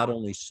you've not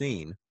only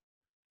seen.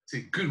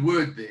 It's a good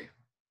word there.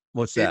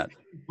 What's that?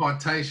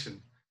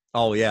 Impartation.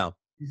 Oh, yeah.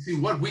 You see,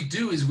 what we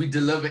do is we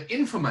deliver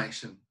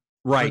information.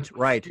 Right.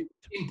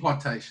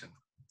 Impartation.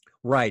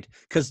 Right.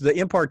 Because the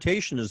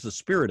impartation is the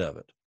spirit of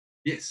it.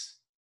 Yes.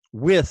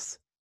 With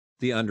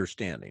the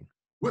understanding.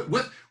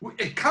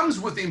 It comes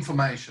with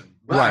information.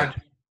 Right.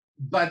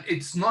 But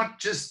it's not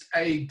just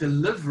a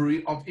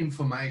delivery of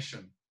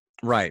information.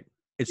 Right.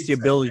 It's the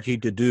ability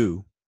to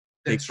do.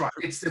 That's right.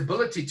 It's the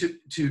ability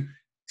to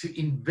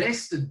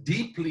invest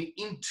deeply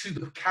into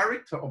the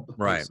character of the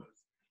person. Right.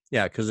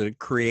 Yeah, because it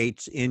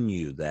creates in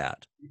you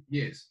that.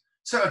 Yes.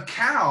 So a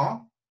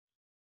cow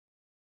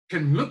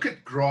can look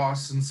at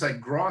grass and say,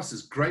 grass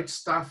is great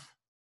stuff.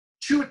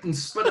 Chew it and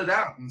spit it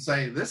out and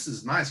say, this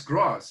is nice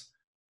grass.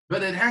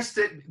 But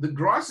the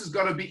grass has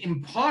got to be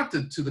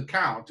imparted to the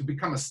cow to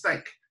become a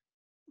steak.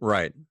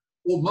 Right.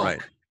 Or milk.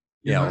 Right.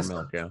 Or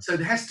milk, yeah. So it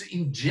has to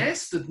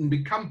ingest it and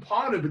become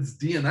part of its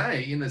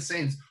DNA in a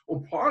sense,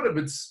 or part of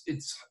its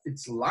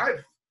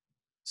life,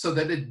 so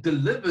that it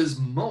delivers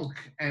milk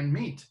and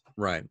meat.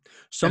 Right.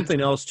 Something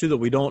else too that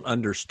we don't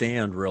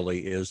understand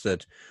really is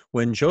that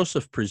when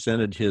Joseph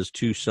presented his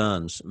two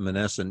sons,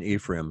 Manasseh and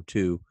Ephraim,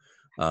 to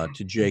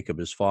Jacob,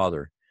 his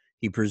father,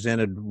 he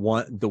presented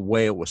the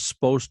way it was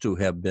supposed to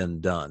have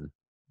been done.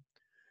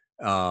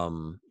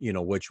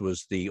 Which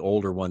was the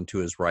older one to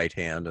his right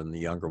hand and the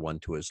younger one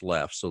to his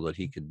left, so that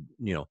he could,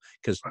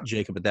 because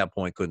Jacob at that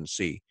point couldn't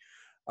see.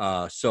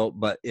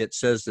 But it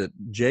says that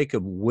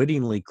Jacob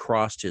wittingly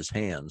crossed his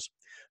hands.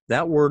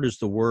 That word is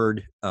the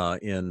word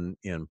in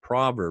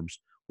Proverbs,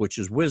 which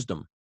is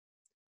wisdom.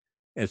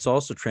 It's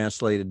also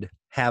translated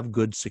have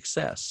good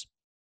success.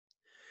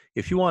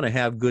 If you want to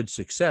have good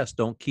success,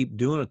 don't keep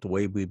doing it the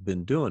way we've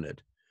been doing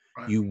it.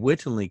 Right. You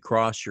wittingly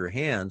cross your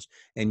hands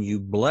and you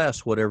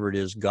bless whatever it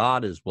is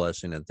God is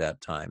blessing at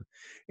that time.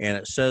 And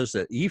it says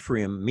that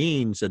Ephraim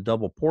means a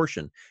double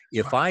portion.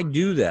 If I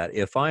do that,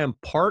 if I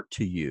impart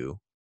to you,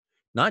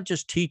 not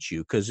just teach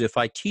you, because if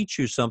I teach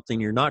you something,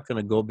 you're not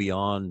going to go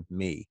beyond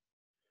me.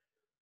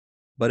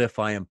 But if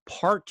I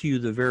impart to you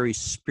the very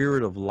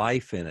spirit of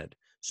life in it,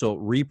 so it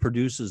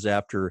reproduces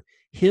after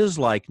his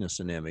likeness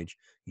and image,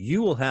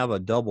 you will have a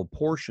double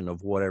portion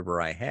of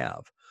whatever I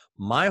have.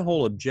 My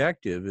whole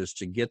objective is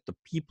to get the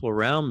people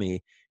around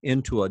me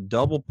into a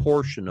double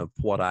portion of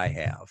what I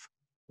have,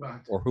 right,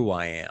 or who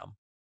I am.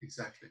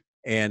 Exactly.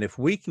 And if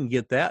we can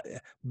get that,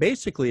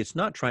 basically it's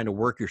not trying to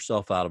work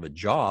yourself out of a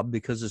job,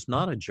 because it's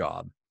not a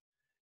job.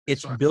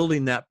 It's right.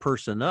 Building that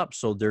person up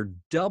so they're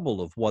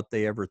double of what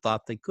they ever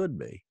thought they could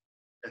be.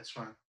 That's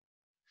right.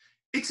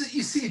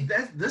 You see,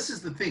 this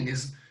is the thing,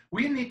 is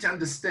we need to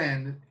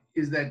understand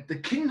is that the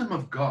kingdom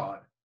of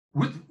God,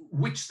 with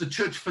which the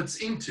church fits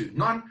into,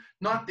 not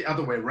the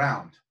other way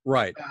around.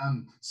 Right.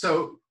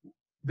 So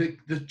the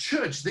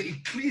church, the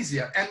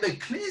ecclesia, and the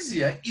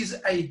ecclesia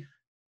is a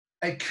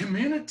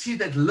community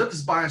that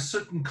lives by a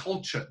certain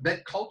culture.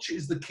 That culture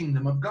is the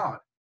kingdom of God.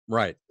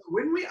 Right.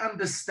 When we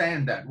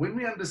understand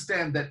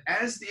that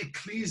as the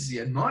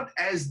ecclesia, not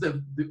as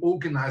the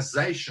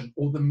organization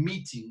or the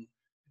meeting,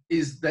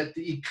 is that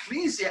the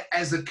ecclesia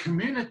as a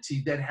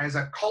community that has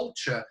a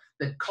culture,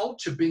 that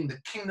culture being the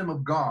kingdom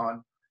of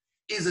God,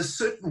 is a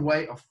certain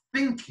way of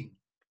thinking.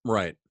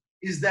 Right.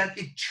 Is that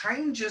it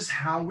changes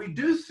how we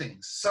do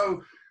things.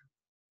 So,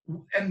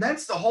 and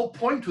that's the whole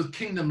point with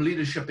kingdom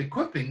leadership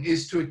equipping,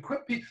 is to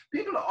equip people.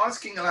 People are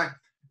asking, like,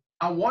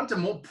 I want a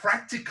more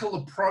practical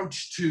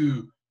approach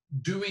to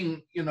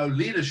doing,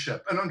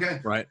 leadership. And I'm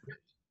going, Right.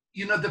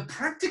 the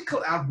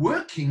practical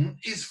outworking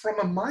is from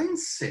a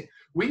mindset.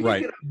 When you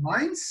Right. get a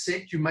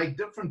mindset, you make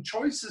different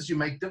choices, you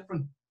make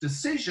different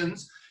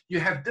decisions, you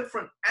have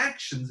different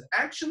actions.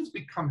 Actions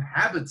become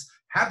habits.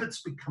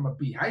 Habits become a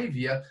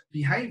behavior.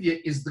 Behavior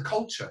is the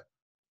culture.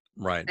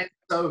 Right. And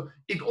so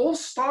it all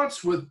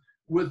starts with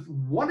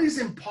what is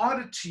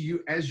imparted to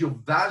you as your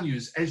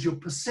values, as your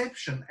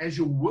perception, as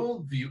your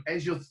worldview,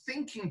 as your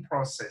thinking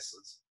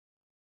processes.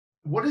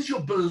 What is your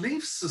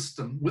belief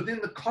system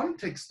within the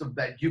context of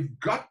that? You've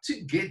got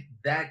to get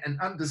that and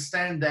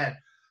understand that.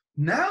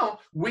 Now,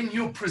 when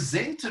you're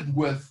presented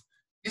with,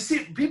 you see,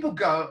 people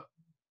go,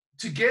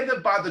 together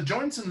by the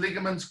joints and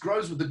ligaments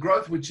grows with the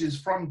growth which is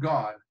from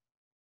God.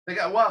 They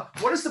go, well,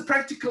 what is the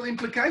practical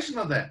implication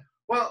of that?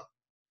 Well,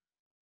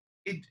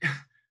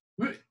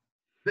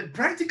 the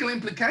practical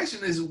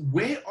implication is,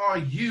 where are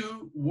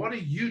you? What are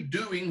you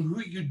doing? Who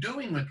are you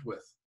doing it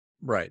with?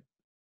 Right.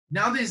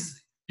 Now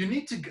you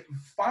need to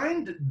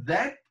find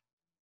that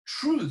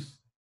truth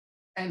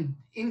and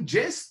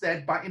ingest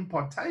that by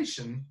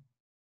impartation,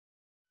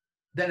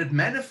 that it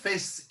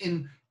manifests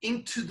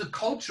into the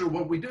culture of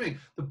what we're doing.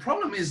 The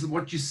problem is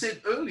what you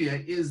said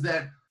earlier, is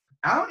that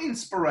our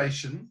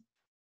inspiration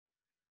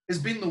has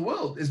been the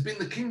world, has been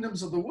the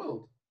kingdoms of the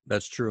world.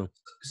 That's true.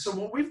 So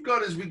what we've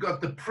got is, we've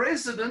got the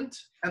president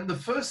and the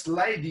first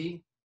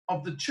lady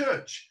of the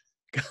church.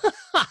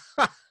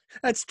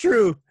 That's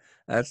true.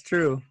 That's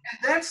true. And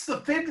that's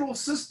the federal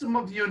system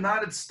of the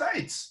United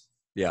States.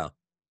 Yeah.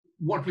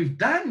 What we've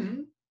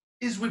done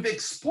is we've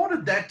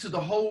exported that to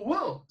the whole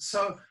world.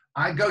 So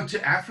I go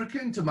to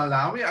Africa, into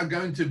Malawi, I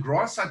go into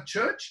Grass Hut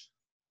Church,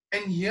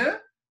 and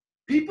here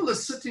people are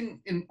sitting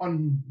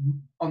on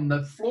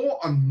the floor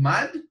on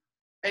mud,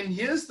 and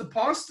here's the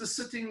pastor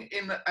sitting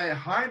in a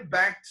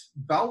high-backed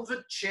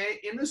velvet chair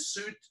in a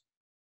suit,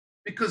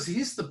 because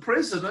he's the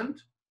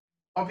president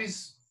of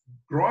his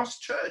grass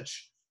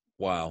church.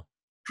 Wow.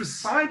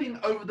 Presiding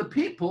over the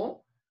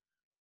people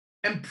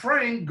and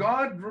praying,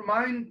 God,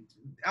 remind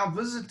our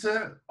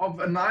visitor of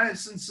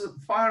Ananias and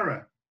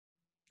Sapphira,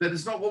 that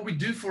it's not what we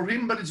do for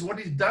him, but it's what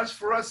he does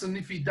for us. And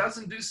if he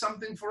doesn't do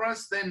something for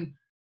us, then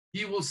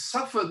he will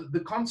suffer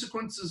the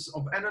consequences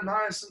of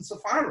Ananias and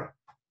Sapphira.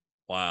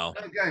 Wow.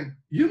 And again,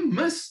 you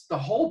missed the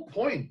whole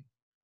point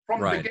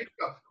from Right. the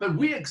get-go. But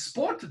we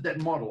exported that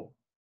model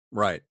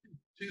Right.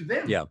 to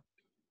them. Yeah,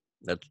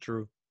 that's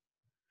true.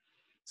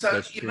 So,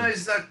 That's true.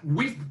 is that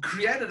we've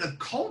created a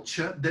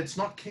culture that's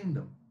not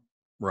kingdom.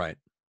 Right.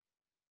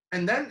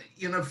 And then,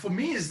 for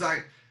me, is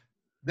like,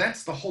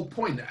 that's the whole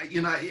point.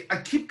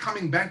 I keep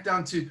coming back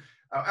down to,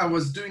 I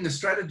was doing a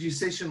strategy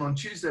session on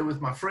Tuesday with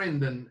my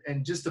friend,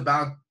 and just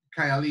about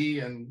KLE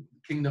and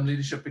Kingdom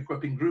Leadership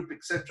Equipping Group,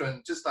 etc.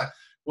 And just like,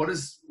 what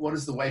is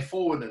the way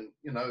forward? And,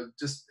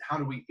 just how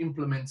do we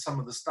implement some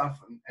of the stuff?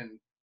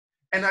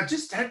 And I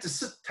just had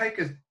to take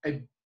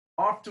a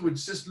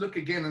afterwards, just look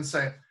again and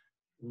say,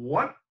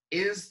 what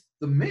is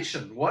the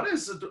mission? What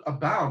is it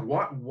about?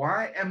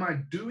 Why am I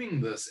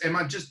doing this? Am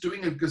I just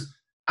doing it because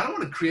I don't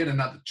want to create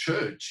another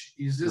church?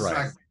 Is just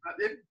Right.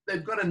 like,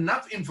 they've got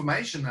enough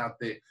information out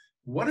there.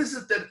 What is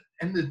it that,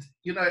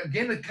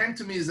 again, it came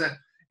to me is that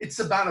it's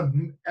about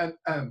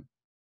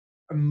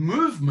a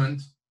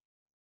movement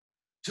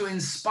to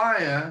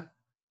inspire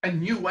a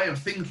new way of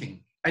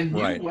thinking, a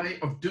new Right. way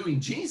of doing.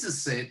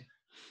 Jesus said,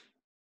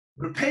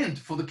 repent,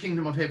 for the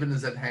kingdom of heaven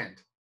is at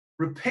hand.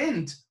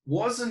 Repent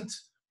wasn't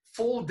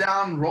fall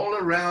down, roll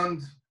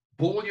around,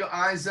 bawl your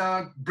eyes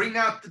out, bring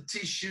out the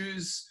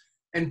tissues,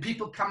 and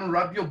people come and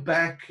rub your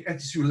back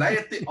as you lay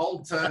at the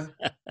altar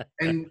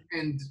and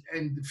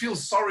feel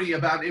sorry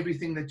about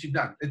everything that you've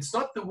done. It's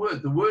not the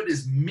word. The word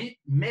is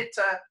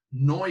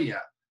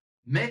metanoia.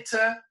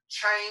 Meta,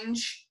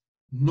 change,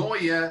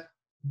 noia,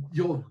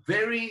 your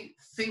very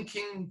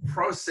thinking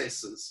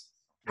processes.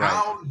 Right.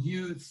 How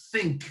you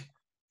think,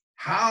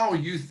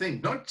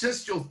 not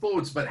just your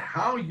thoughts, but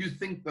how you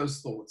think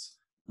those thoughts.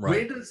 Right.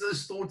 Where does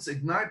those thoughts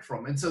ignite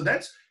from? And so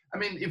that's,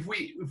 if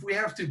we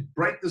have to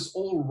break this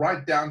all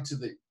right down to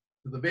the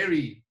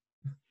very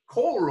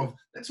core of,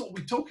 that's what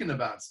we're talking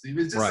about, Steve.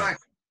 It's just Right.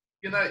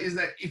 like, is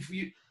that if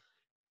you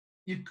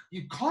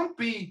can't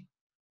be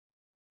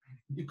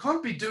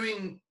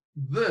doing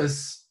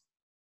this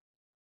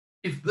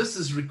if this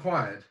is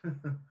required.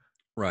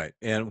 Right.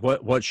 And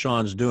what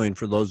Sean's doing,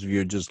 for those of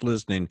you just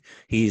listening,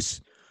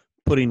 he's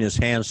putting his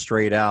hands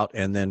straight out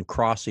and then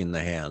crossing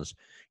the hands.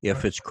 If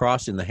Right. it's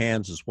crossing the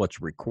hands is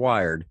what's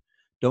required,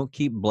 don't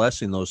keep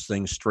blessing those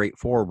things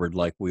straightforward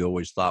like we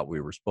always thought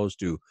we were supposed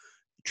to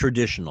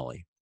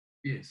traditionally.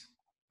 Yes,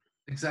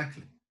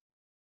 exactly.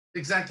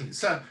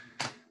 So,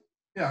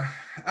 yeah,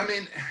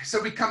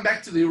 so we come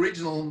back to the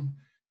original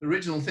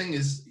thing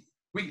is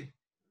we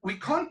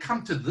can't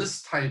come to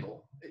this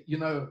table,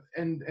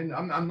 and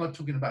I'm not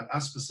talking about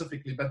us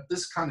specifically, but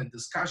this kind of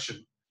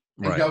discussion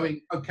and Right.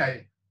 going,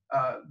 okay,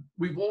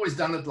 we've always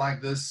done it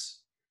like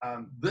this.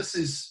 This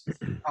is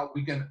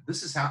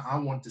how I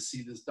want to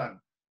see this done.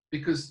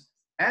 Because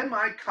am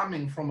I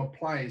coming from a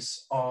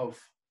place of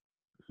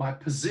my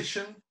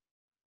position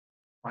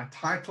my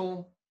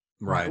title,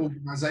 my Right.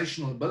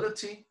 organizational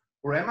ability?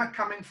 Or am I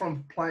coming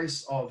from a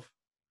place of,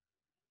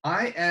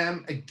 I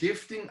am a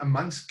gifting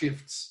amongst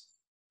gifts.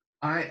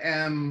 I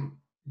am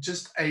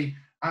just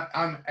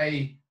I'm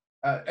a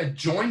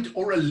joint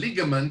or a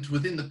ligament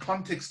within the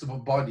context of a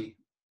body.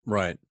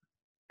 Right.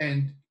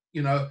 And,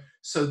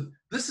 so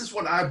this is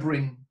what I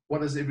bring.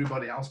 What does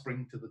everybody else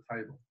bring to the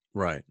table?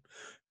 Right.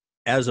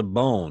 As a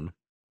bone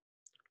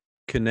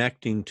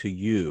connecting to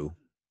you,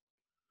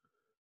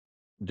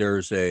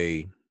 there's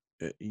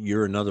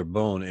you're another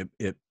bone.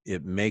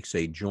 It makes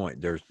a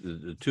joint. There's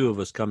the two of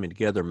us coming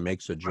together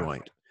makes a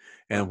joint.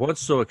 And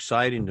what's so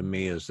exciting to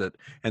me is that,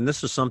 and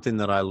this is something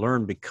that I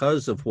learned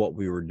because of what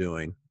we were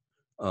doing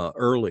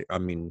early. I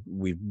mean,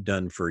 we've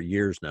done for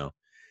years now,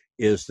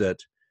 is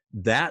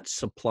that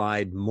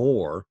supplied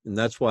more. And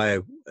that's why,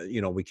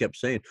 we kept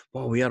saying,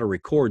 well, we ought to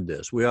record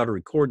this. We ought to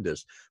record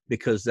this,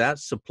 because that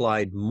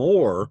supplied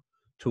more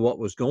to what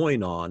was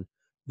going on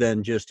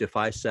than just if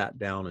I sat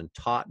down and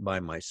taught by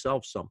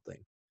myself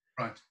something.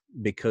 Right.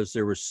 Because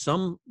there was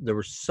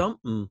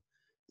something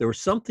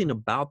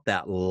about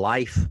that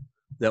life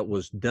that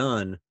was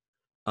done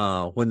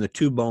when the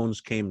two bones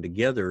came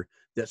together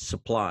that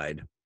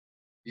supplied.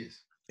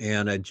 Yes.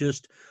 And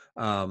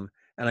and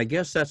I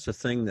guess that's the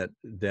thing that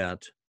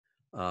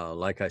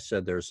like I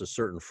said, there's a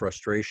certain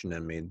frustration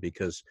in me,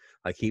 because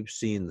I keep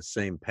seeing the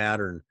same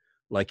pattern,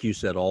 like you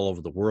said, all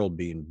over the world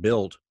being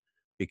built,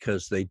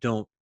 because they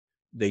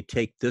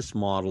take this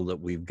model that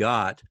we've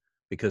got,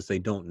 because they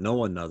don't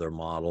know another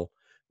model,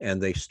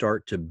 and they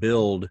start to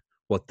build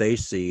what they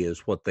see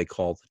as what they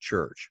call the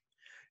church.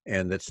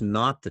 And it's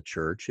not the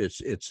church.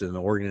 It's an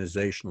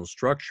organizational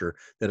structure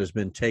that has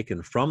been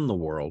taken from the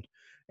world,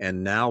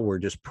 and now we're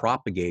just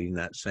propagating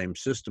that same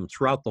system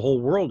throughout the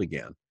whole world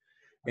again.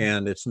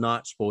 And it's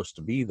not supposed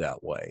to be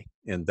that way.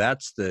 And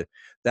that's the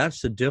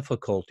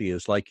difficulty,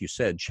 is, like you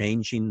said,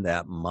 changing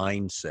that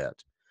mindset,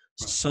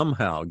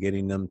 somehow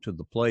getting them to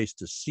the place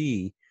to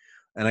see.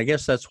 And I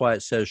guess that's why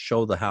it says,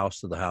 show the house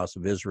to the house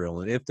of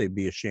Israel, and if they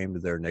be ashamed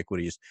of their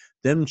iniquities,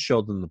 then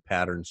show them the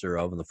patterns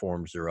thereof and the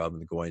forms thereof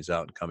and the goings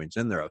out and comings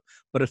in thereof.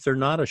 But if they're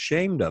not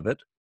ashamed of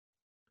it,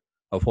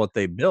 of what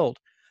they built,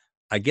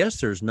 I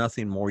guess there's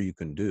nothing more you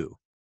can do.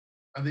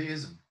 There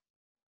isn't.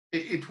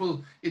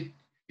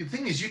 The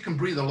thing is, you can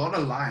breathe a lot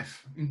of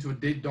life into a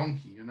dead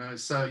donkey,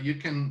 so you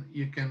can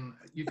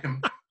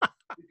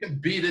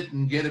beat it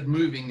and get it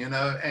moving,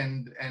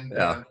 and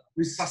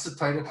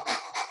resuscitate it,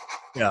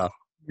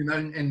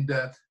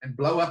 and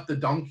blow up the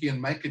donkey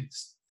and make it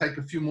take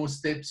a few more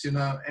steps,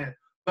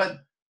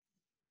 but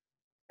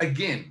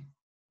again,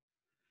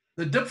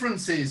 the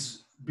difference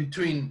is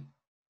between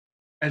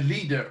a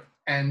leader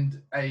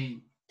and a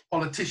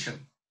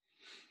politician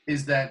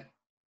is that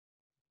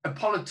a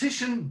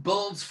politician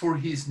builds for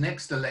his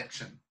next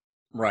election.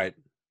 Right.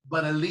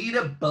 But a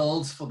leader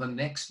builds for the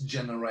next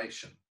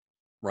generation.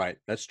 Right.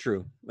 That's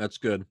true. That's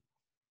good.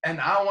 And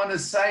I want to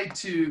say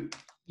to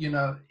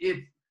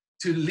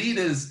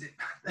leaders,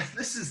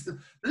 this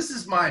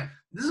is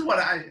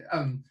what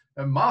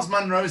Miles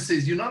Monroe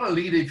says, you're not a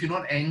leader if you're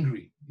not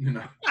angry, you've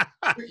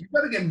got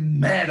to get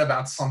mad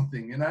about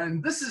something,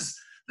 and this is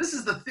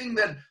the thing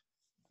that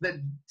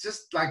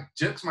just like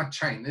jerks my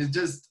chain. It's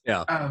just,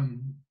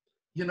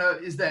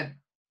 is that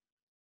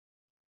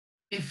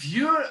if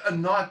you are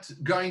not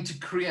going to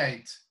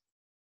create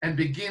and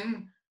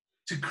begin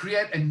to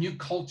create a new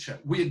culture,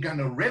 we are going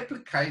to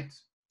replicate,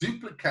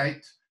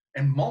 duplicate,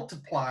 and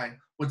multiply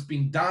what's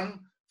been done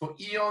for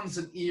eons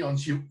and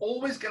eons. You're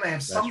always going to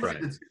have somebody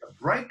that's going to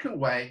break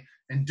away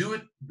and do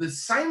it the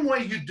same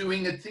way you're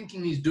doing it,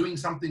 thinking he's doing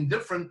something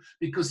different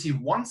because he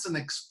wants an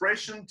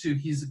expression to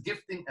his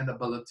gifting and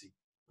ability.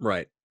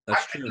 Right.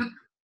 That's true.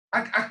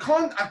 I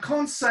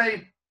can't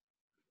say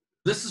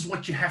this is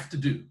what you have to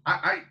do.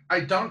 I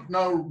don't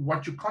know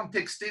what your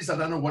context is. I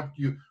don't know what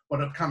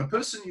kind of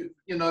person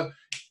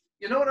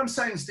you know what I'm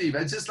saying, Steve?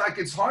 It's just like,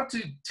 it's hard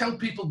to tell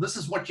people this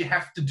is what you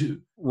have to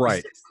do.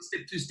 Right.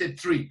 Step 2, step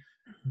 3.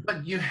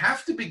 But you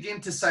have to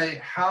begin to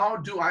say, how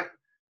do I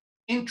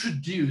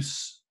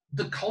introduce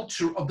the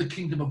culture of the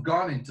kingdom of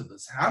God into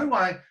this? How do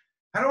I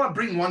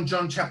bring 1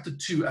 John chapter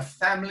 2, a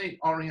family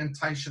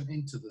orientation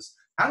into this?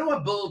 How do I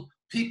build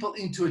people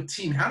into a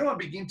team? How do I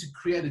begin to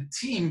create a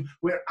team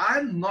where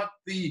I'm not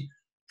the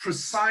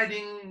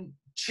presiding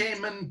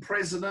chairman,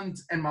 president,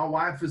 and my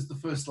wife is the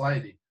first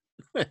lady?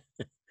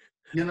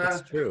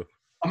 That's true.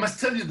 I must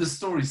tell you the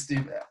story,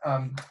 Steve.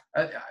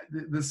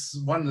 This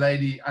one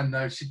lady I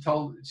know, she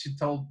told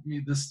me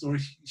this story.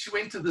 She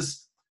went to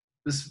this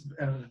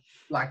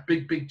like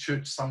big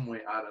church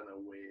somewhere. I don't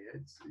know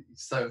where.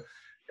 So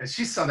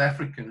she's South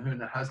African, her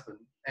and her husband,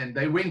 and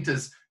they went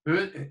as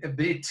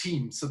their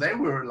team. So they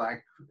were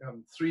like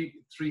three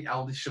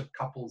eldership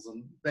couples,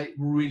 and they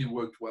really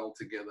worked well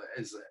together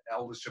as an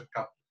eldership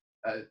couple.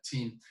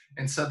 Team,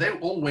 and so they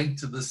all went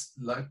to this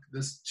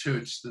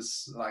church,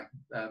 this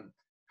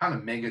kind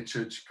of mega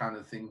church kind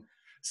of thing.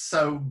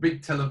 So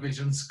big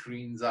television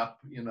screens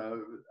up,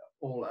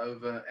 all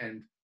over,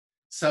 and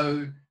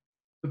so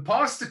the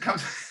pastor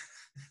comes.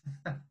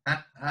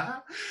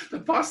 The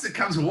pastor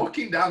comes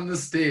walking down the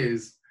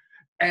stairs,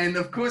 and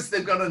of course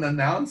they've got an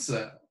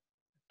announcer,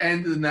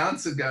 and the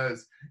announcer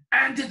goes,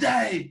 and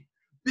today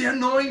the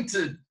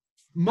anointed,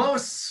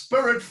 most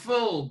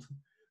spirit-filled,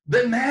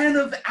 the man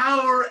of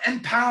hour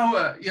and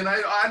power,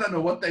 I don't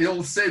know what they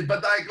all said,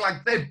 but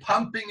they're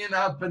pumping it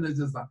up, and it's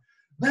just like,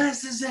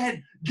 this is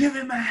it, give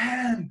him a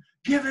hand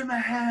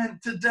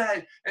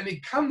today. And he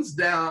comes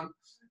down,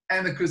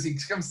 and of course he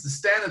comes to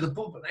stand at the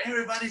pulpit,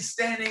 everybody's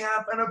standing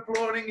up and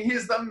applauding,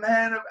 here's the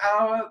man of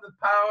hour, the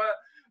power,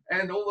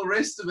 and all the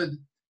rest of it.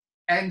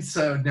 And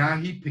so now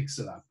he picks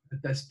it up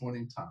at this point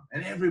in time,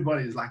 and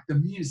everybody's like, the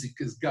music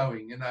is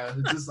going,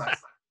 it's just like,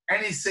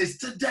 and he says,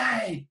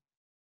 today,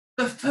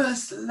 the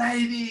first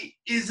lady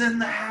is in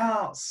the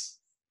house.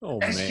 Oh,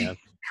 As man. she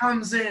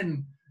comes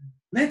in,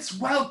 let's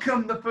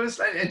welcome the first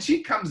lady. And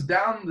she comes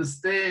down the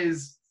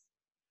stairs,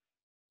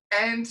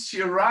 and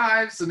she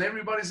arrives, and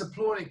everybody's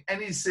applauding.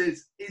 And he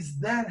says, is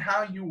that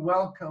how you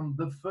welcome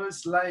the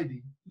first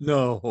lady?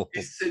 No.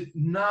 He said,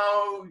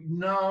 no.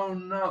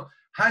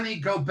 Honey,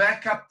 go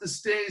back up the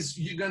stairs.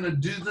 You're going to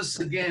do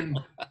this again.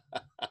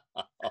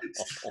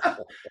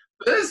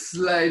 This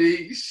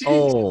lady, she's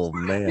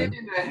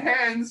in her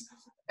hands,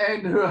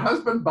 and her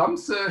husband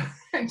bumps her,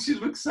 and she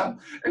looks up,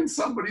 and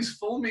somebody's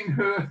filming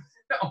her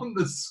on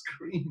the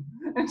screen,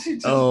 and she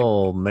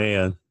just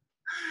man.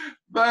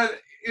 But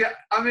yeah,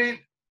 I mean,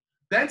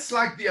 that's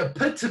like the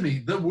epitome,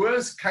 the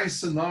worst case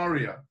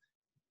scenario.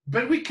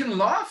 But we can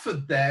laugh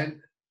at that.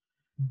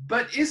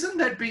 But isn't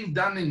that being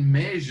done in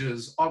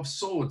measures of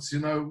sorts?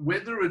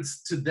 Whether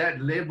it's to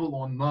that level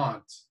or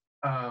not.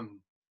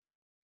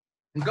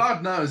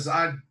 God knows,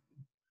 I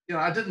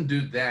didn't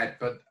do that,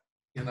 but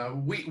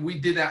we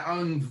did our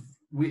own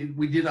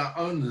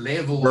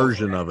level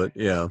version of it.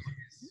 Yeah.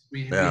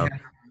 We had our own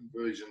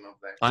version of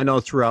that. I know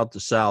throughout the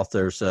South,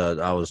 there's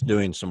I was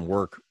doing some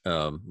work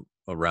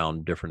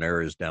around different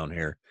areas down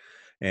here,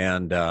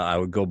 and I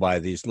would go by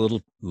these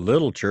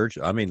little church,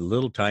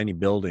 little tiny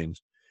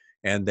buildings,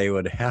 and they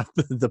would have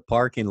the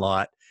parking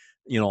lot,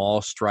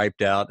 all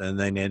striped out, and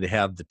then they'd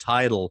have the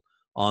title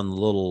on the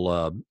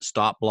little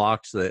stop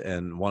blocks,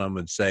 and one of them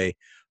would say,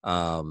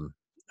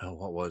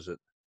 what was it?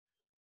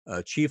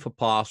 Chief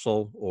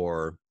Apostle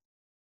or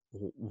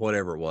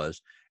whatever it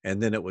was.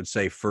 And then it would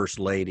say First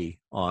Lady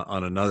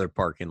on another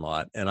parking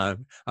lot. And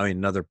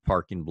another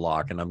parking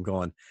block. And I'm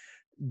going,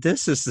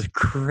 this is the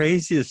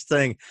craziest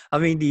thing.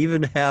 To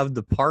even have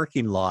the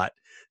parking lot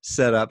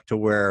set up to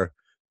where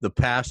the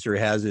pastor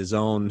has his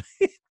own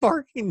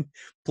parking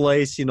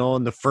place,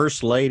 and the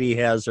First Lady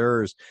has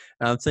hers.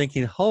 And I'm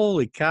thinking,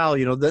 holy cow,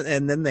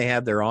 and then they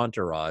have their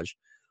entourage.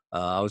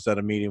 I was at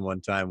a meeting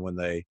one time when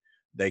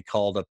they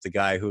called up the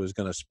guy who was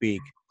going to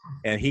speak,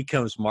 and he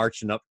comes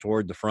marching up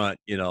toward the front,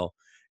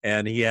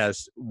 and he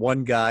has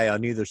one guy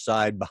on either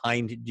side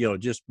behind,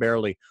 just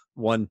barely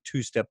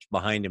 1-2 steps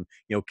behind him,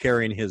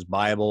 carrying his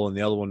Bible, and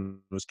the other one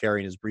was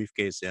carrying his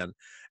briefcase in.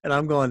 And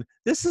I'm going,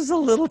 this is a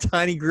little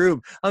tiny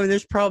group.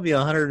 There's probably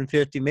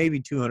 150, maybe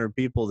 200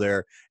 people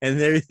there. And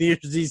there's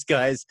these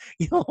guys,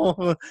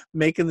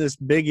 making this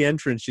big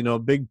entrance,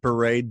 big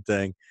parade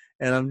thing.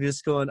 And I'm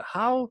just going,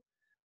 how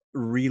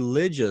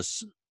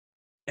religious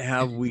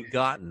have we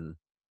gotten?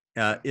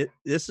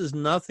 This is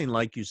nothing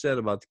like you said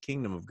about the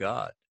kingdom of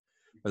God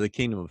or the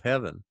kingdom of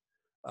heaven.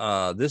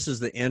 This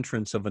is the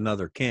entrance of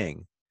another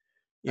king.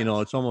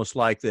 It's almost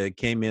like they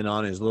came in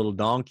on his little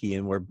donkey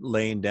and were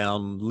laying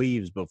down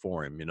leaves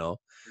before him.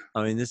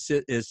 This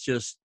is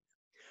just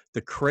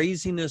the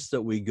craziness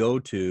that we go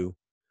to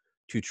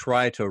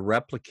try to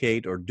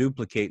replicate or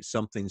duplicate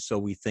something so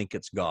we think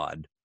it's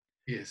God.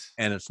 Yes.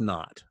 And it's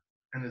not.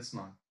 And it's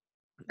not.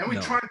 And we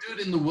try to do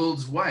it in the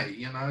world's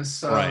way,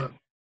 so, right.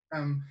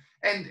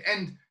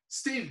 And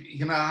Steve,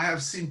 I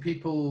have seen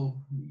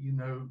people,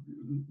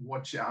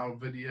 watch our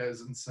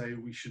videos and say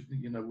we should,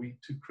 we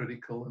too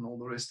critical and all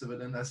the rest of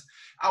it. And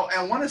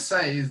I want to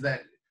say is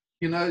that,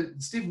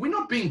 Steve, we're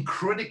not being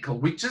critical.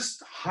 We're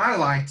just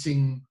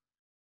highlighting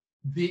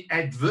the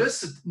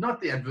adversity,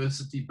 not the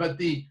adversity, but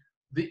the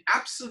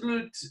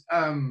absolute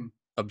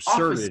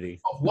absurdity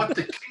of what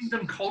the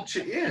kingdom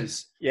culture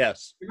is.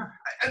 Yes.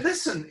 And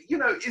listen,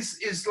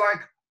 is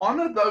like,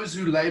 honor those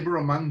who labor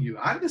among you.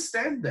 I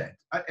understand that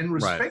and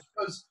respect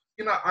those.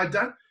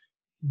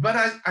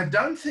 I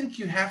don't think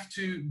you have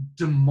to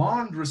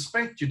demand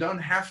respect. You don't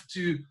have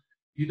to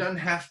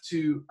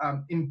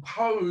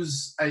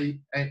impose a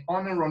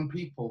honor on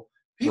people.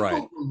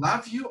 People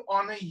love you,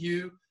 honor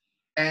you,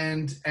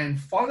 and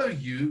follow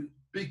you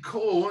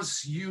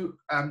because you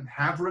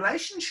have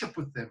relationship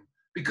with them,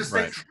 because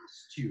they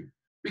trust you,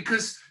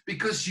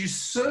 because you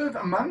serve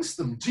amongst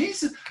them.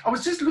 Jesus, I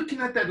was just looking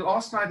at that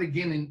last night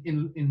again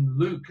in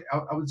Luke.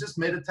 I was just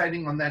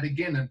meditating on that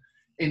again, and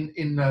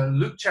in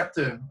Luke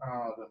chapter,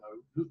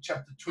 Luke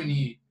chapter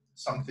 20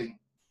 something.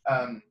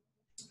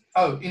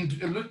 In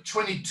Luke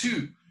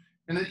 22,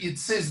 and it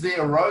says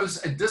there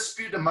arose a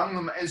dispute among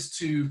them as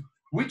to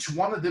which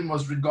one of them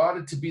was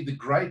regarded to be the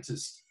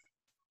greatest.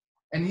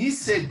 And he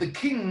said, the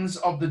kings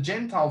of the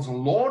Gentiles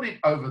lord it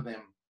over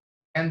them,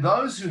 And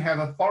those who have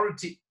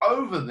authority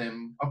over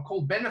them are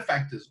called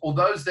benefactors, or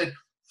those that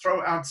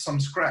throw out some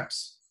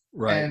scraps.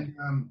 Right.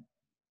 And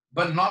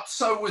but not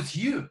so with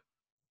you.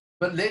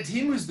 But let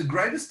him who's the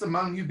greatest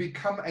among you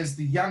become as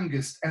the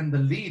youngest, and the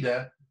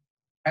leader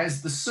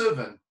as the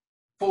servant.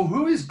 For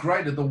who is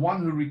greater, the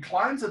one who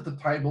reclines at the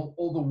table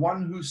or the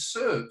one who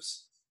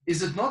serves?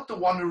 Is it not the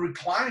one who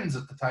reclines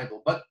at the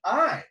table? But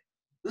I,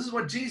 this is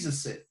what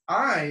Jesus said,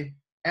 I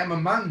am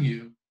among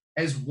you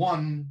as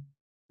one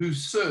who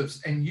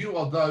serves, and you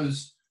are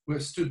those who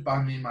have stood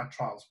by me in my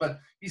trials. But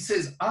he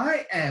says,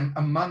 I am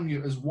among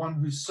you as one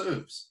who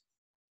serves.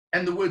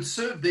 And the word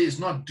serve there is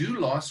not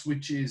doulos,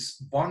 which is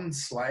bond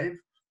slave,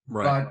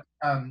 Right.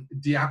 but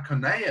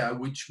diakonia,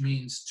 which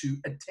means to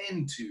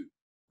attend to,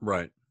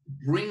 Right.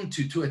 bring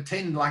to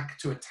attend like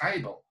to a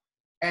table.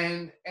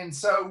 And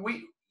so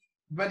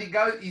but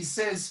he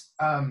says,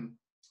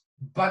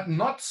 but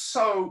not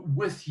so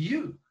with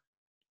you.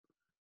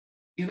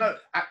 You know,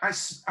 I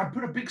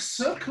put a big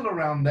circle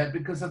around that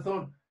because I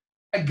thought,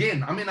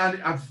 again, I mean,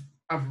 I've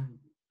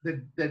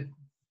that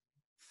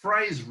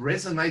phrase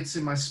resonates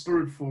in my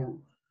spirit for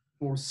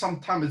some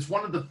time. It's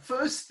one of the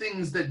first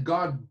things that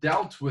God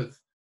dealt with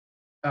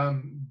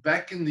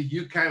back in the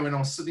UK when I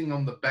was sitting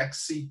on the back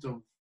seat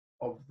of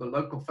the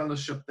local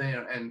fellowship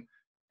there, and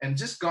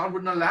just God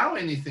wouldn't allow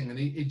anything, and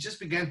it just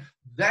began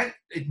that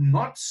it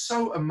not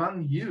so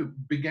among you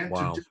began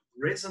to just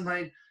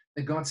resonate.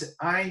 That God said,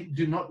 I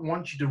do not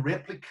want you to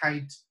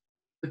replicate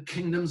the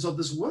kingdoms of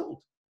this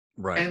world.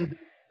 Right. And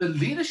the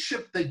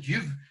leadership that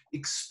you've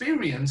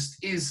experienced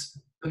is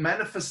the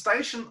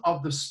manifestation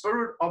of the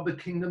spirit of the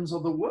kingdoms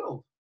of the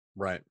world.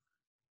 Right.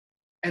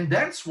 And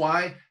that's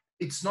why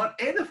it's not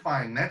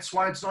edifying. That's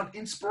why it's not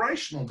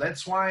inspirational.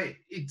 That's why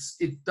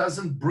it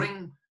doesn't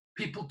bring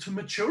people to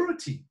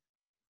maturity.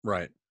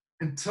 Right.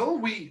 Until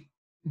we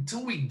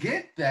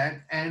get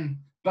that,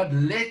 but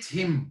let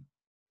him.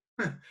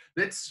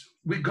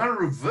 We've got to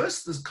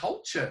reverse this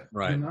culture.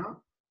 Right. You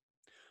know?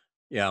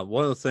 Yeah.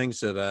 One of the things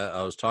that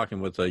I was talking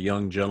with a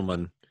young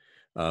gentleman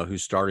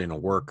who's starting to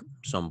work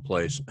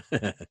someplace.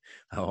 I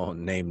won't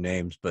name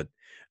names, but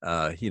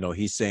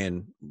he's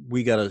saying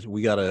we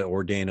gotta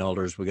ordain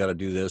elders. We got to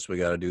do this. We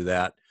got to do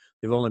that.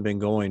 They've only been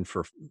going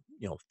for 4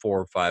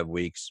 or 5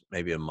 weeks,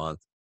 maybe a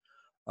month.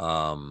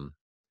 And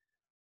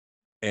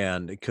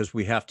because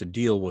we have to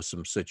deal with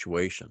some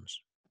situations.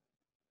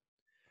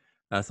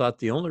 I thought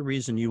the only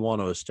reason you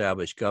want to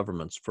establish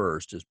governments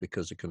first is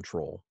because of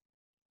control.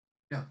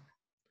 Yeah.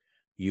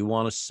 You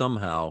want to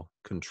somehow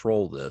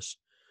control this.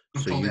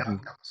 Control so you the can,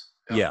 outcomes.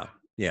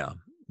 yeah,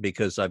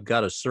 because I've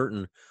got a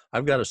certain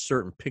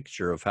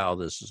picture of how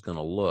this is going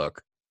to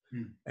look,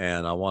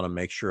 and I want to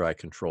make sure I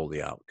control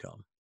the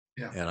outcome.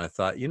 Yeah. And I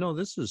thought,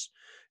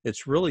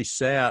 it's really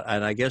sad,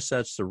 and I guess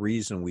that's the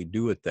reason we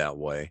do it that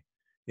way,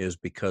 is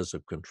because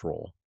of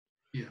control.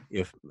 Yeah.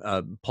 If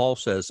Paul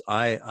says,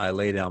 I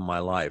lay down my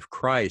life,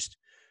 Christ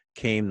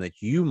came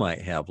that you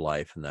might have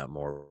life and that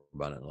more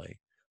abundantly.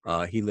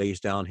 He lays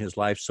down his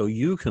life so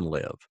you can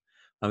live.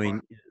 I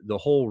mean, the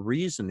whole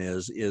reason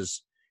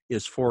is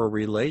for a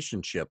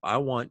relationship. I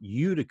want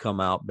you to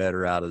come out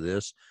better out of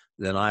this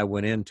than I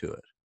went into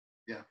it.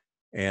 Yeah.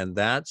 And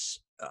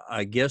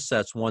I guess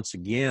that's once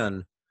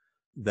again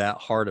that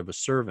heart of a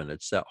servant.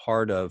 It's that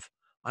heart of,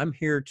 I'm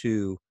here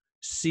to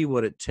see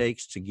what it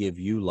takes to give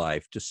you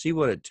life, to see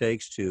what it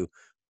takes to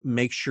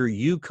make sure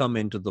you come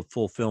into the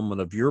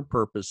fulfillment of your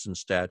purpose and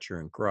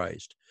stature in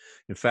Christ.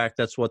 In fact,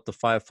 that's what the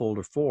fivefold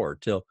are for,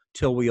 till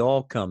we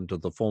all come to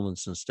the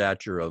fullness and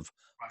stature of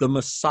the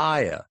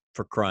Messiah,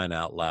 for crying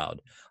out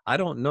loud. I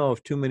don't know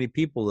of too many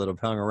people that have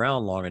hung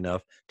around long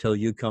enough till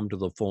you come to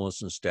the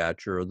fullness and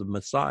stature of the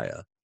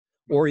Messiah,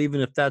 or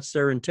even if that's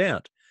their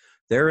intent.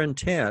 Their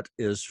intent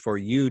is for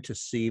you to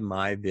see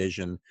my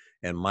vision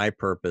and my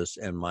purpose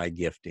and my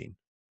gifting.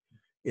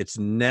 It's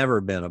never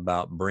been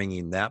about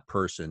bringing that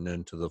person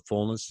into the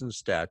fullness and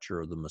stature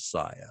of the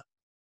Messiah.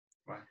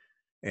 Right.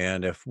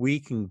 And if we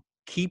can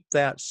keep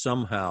that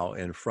somehow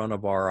in front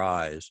of our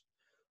eyes,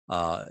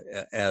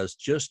 as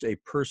just a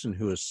person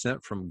who is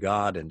sent from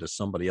God into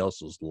somebody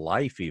else's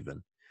life,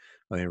 even,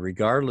 I mean,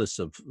 regardless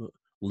of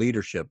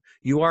leadership,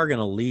 you are going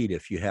to lead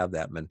if you have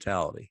that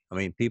mentality. I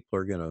mean, people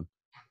are going to,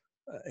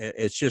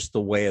 it's just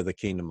the way of the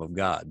kingdom of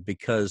God,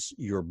 because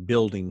you're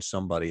building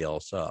somebody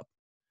else up.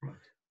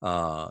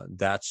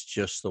 That's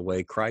just the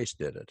way Christ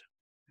did it.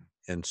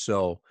 And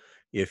so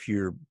if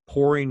you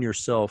pour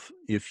yourself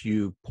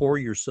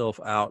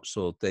out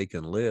so that they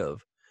can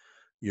live,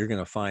 you're going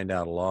to find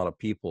out a lot of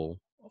people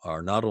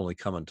are not only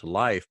coming to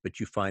life, but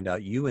you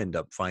end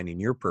up finding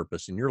your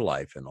purpose in your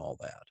life and all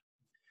that.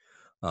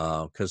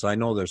 Because I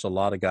know there's a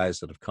lot of guys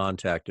that have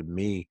contacted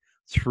me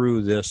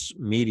through this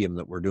medium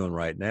that we're doing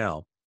right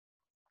now.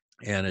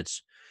 And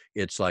it's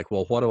like,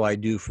 well, what do I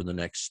do for the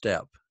next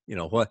step?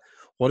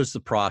 What is the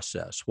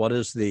process? What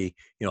is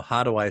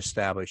how do I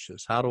establish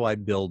this? How do I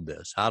build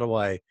this? And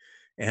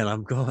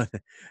I'm going,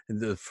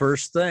 the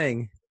first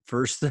thing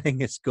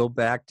is go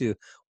back to,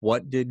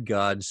 what did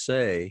God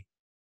say?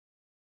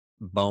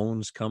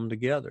 Bones come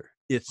together.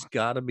 It's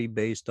got to be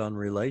based on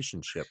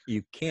relationship.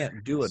 You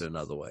can't do it Yes.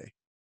 another way.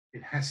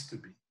 It has to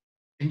be.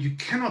 And you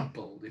cannot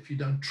build if you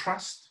don't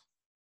trust,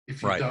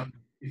 if you Right. don't,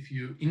 if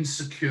you're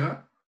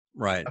insecure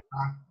Right.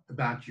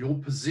 about your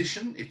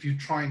position, if you're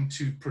trying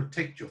to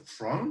protect your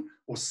throne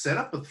or set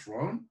up a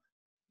throne,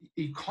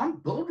 you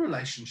can't build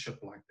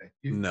relationship like that.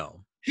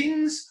 No.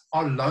 Kings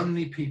are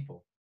lonely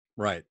people.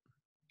 Right.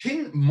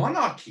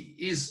 Monarchy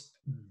is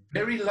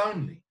very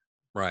lonely.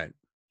 Right.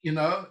 You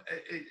know,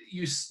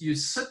 you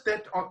sit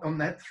that on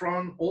that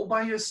throne all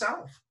by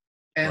yourself,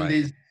 and Right.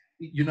 there's,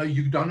 you know,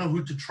 you don't know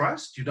who to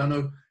trust. You don't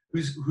know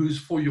who's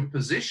for your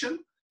position.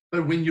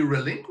 But when you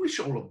relinquish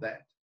all of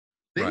that,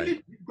 then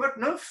Right. you've got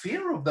no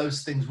fear of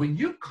those things. When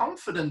you're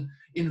confident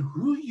in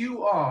who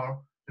you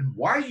are and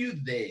why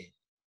you're there,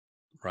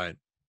 Right.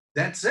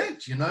 that's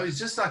it. You know, it's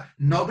just like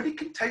nobody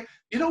can take,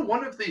 you know,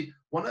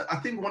 I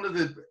think one of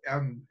the,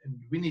 and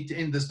we need to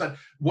end this, but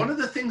one of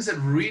the things that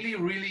really,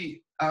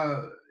 really,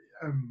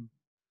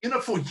 you know,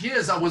 for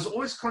years I was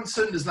always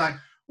concerned is like,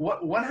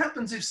 what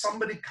happens if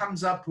somebody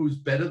comes up who's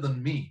better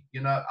than me?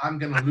 You know, I'm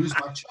going to lose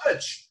my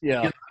church.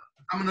 Yeah. You know,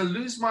 I'm going to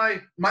lose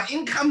my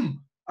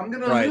income. I'm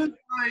going to lose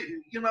my,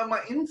 you know,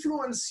 my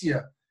influence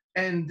here.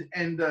 And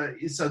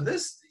so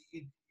this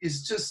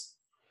is just,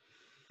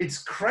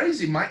 it's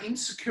crazy. My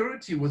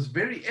insecurity was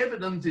very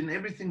evident in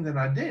everything that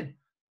I did.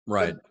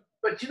 Right.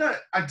 But you know,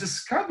 I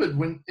discovered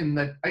when in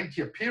that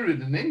 8-year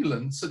period in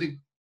England,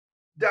 sitting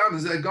down,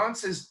 as God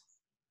says,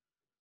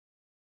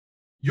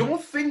 your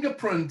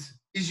fingerprint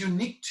is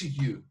unique to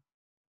you.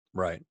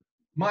 Right.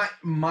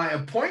 My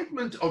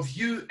appointment of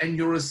you and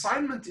your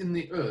assignment in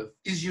the earth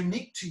is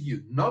unique to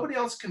you. Nobody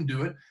else can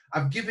do it.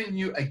 I've given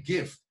you a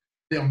gift.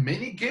 There are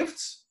many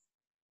gifts,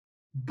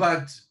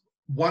 but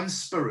one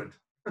spirit.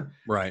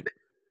 Right.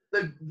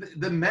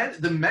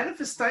 The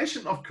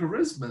manifestation of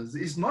charismas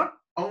is not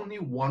only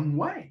one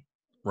way.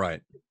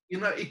 Right. You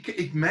know,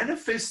 it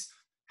manifests.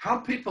 How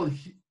people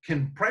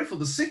can pray for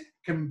the sick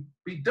can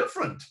be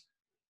different,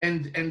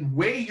 and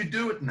where you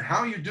do it and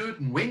how you do it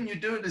and when you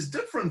do it is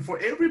different for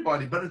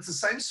everybody, but it's the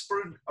same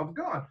Spirit of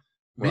God.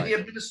 Many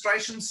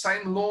administrations,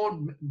 same Lord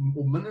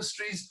or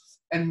ministries,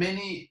 and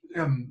many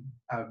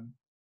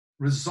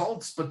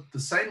results, but the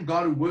same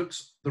God who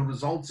works the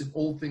results in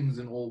all things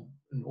in all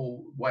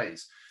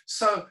ways.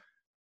 So,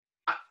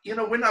 you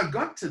know, when I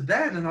got to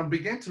that and I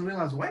began to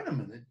realize, wait a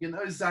minute, you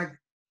know, it's like,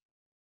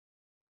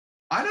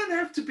 I don't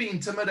have to be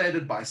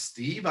intimidated by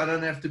Steve. I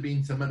don't have to be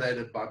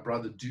intimidated by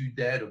Brother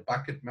Doodad or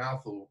Bucket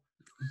Mouth or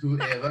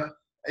whoever.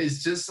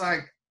 It's just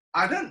like,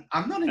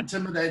 I'm not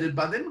intimidated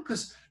by them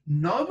because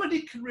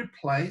nobody can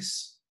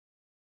replace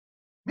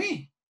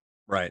me.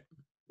 Right.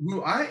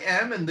 Who I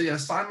am and the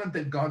assignment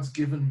that God's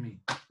given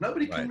me.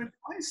 Nobody can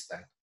replace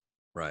that.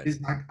 Right.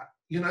 It's like,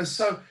 you know,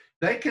 so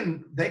they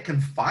can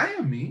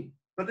fire me,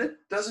 but it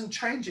doesn't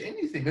change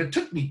anything. It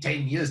took me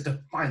 10 years to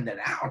find that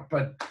out,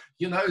 but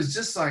you know, it's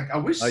just like, I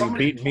wish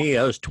somebody you beat me.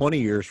 That was 20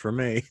 years for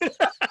me.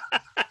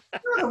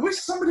 I wish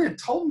somebody had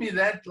told me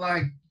that,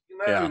 like, you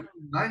know,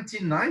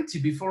 1990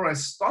 before I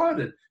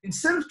started,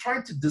 instead of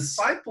trying to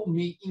disciple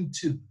me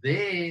into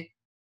their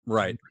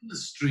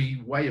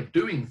ministry way of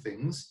doing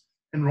things,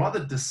 and rather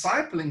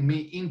discipling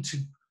me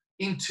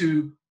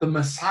into the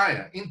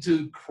Messiah,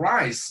 into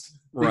Christ,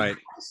 right?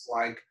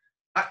 Like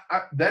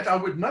that, I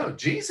would know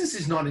Jesus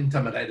is not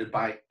intimidated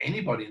by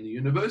anybody in the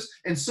universe,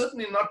 and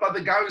certainly not by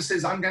the guy who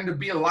says I'm going to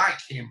be like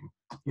him.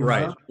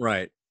 Right, know?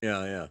 Right,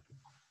 yeah.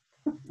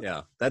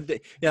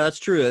 That's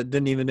true. It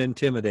didn't even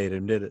intimidate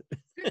him, did it?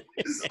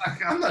 It's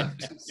like, I'm not.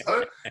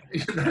 So,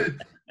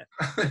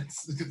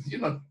 you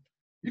know,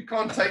 you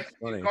can't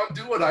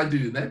do what I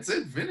do. That's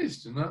it.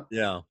 Finished. You know.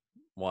 Yeah.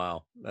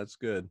 Wow, that's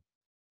good.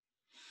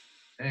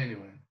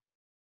 Anyway,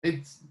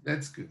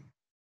 that's good.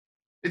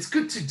 It's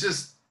good to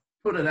just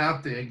put it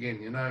out there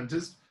again, you know, and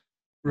just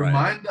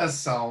remind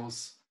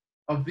ourselves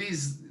of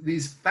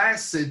these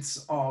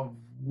facets of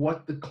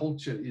what the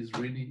culture is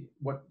really,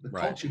 what the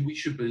culture we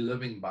should be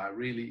living by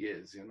really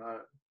is, you know.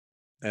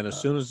 And as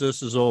soon as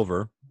this is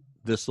over,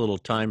 this little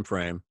time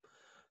frame,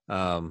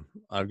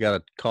 I've got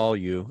to call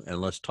you and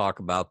let's talk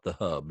about the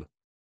hub.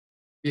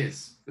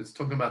 Yes, let's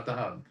talk about the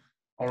hub.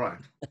 All right,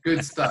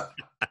 good stuff.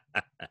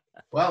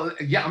 Well,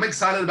 yeah, I'm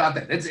excited about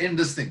that. Let's end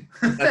this thing.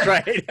 That's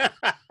right.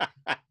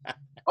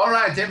 All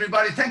right,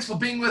 everybody. Thanks for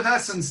being with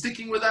us and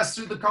sticking with us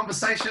through the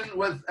conversation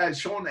with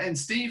Sean and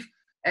Steve.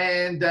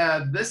 And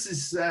this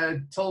is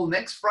till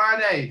next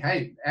Friday.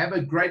 Hey, have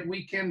a great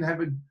weekend.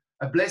 Have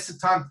a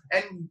blessed time.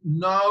 And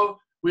no,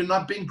 we're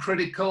not being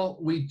critical.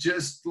 We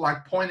just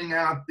like pointing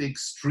out the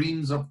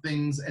extremes of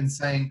things and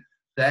saying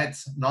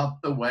that's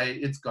not the way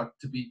it's got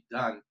to be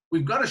done.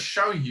 We've got to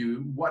show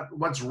you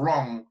what's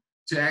wrong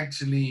to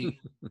actually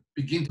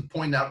begin to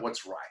point out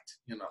what's right,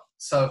 you know.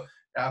 So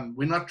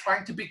we're not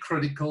trying to be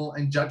critical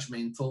and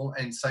judgmental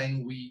and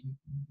saying we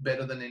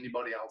better than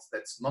anybody else.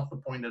 That's not the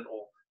point at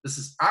all. This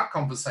is our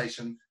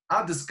conversation,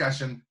 our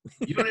discussion.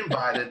 You're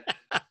invited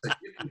so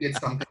you can get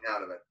something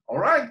out of it. All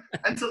right?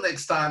 Until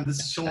next time, this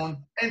is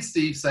Sean and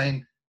Steve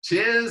saying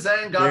cheers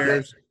and God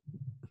bless.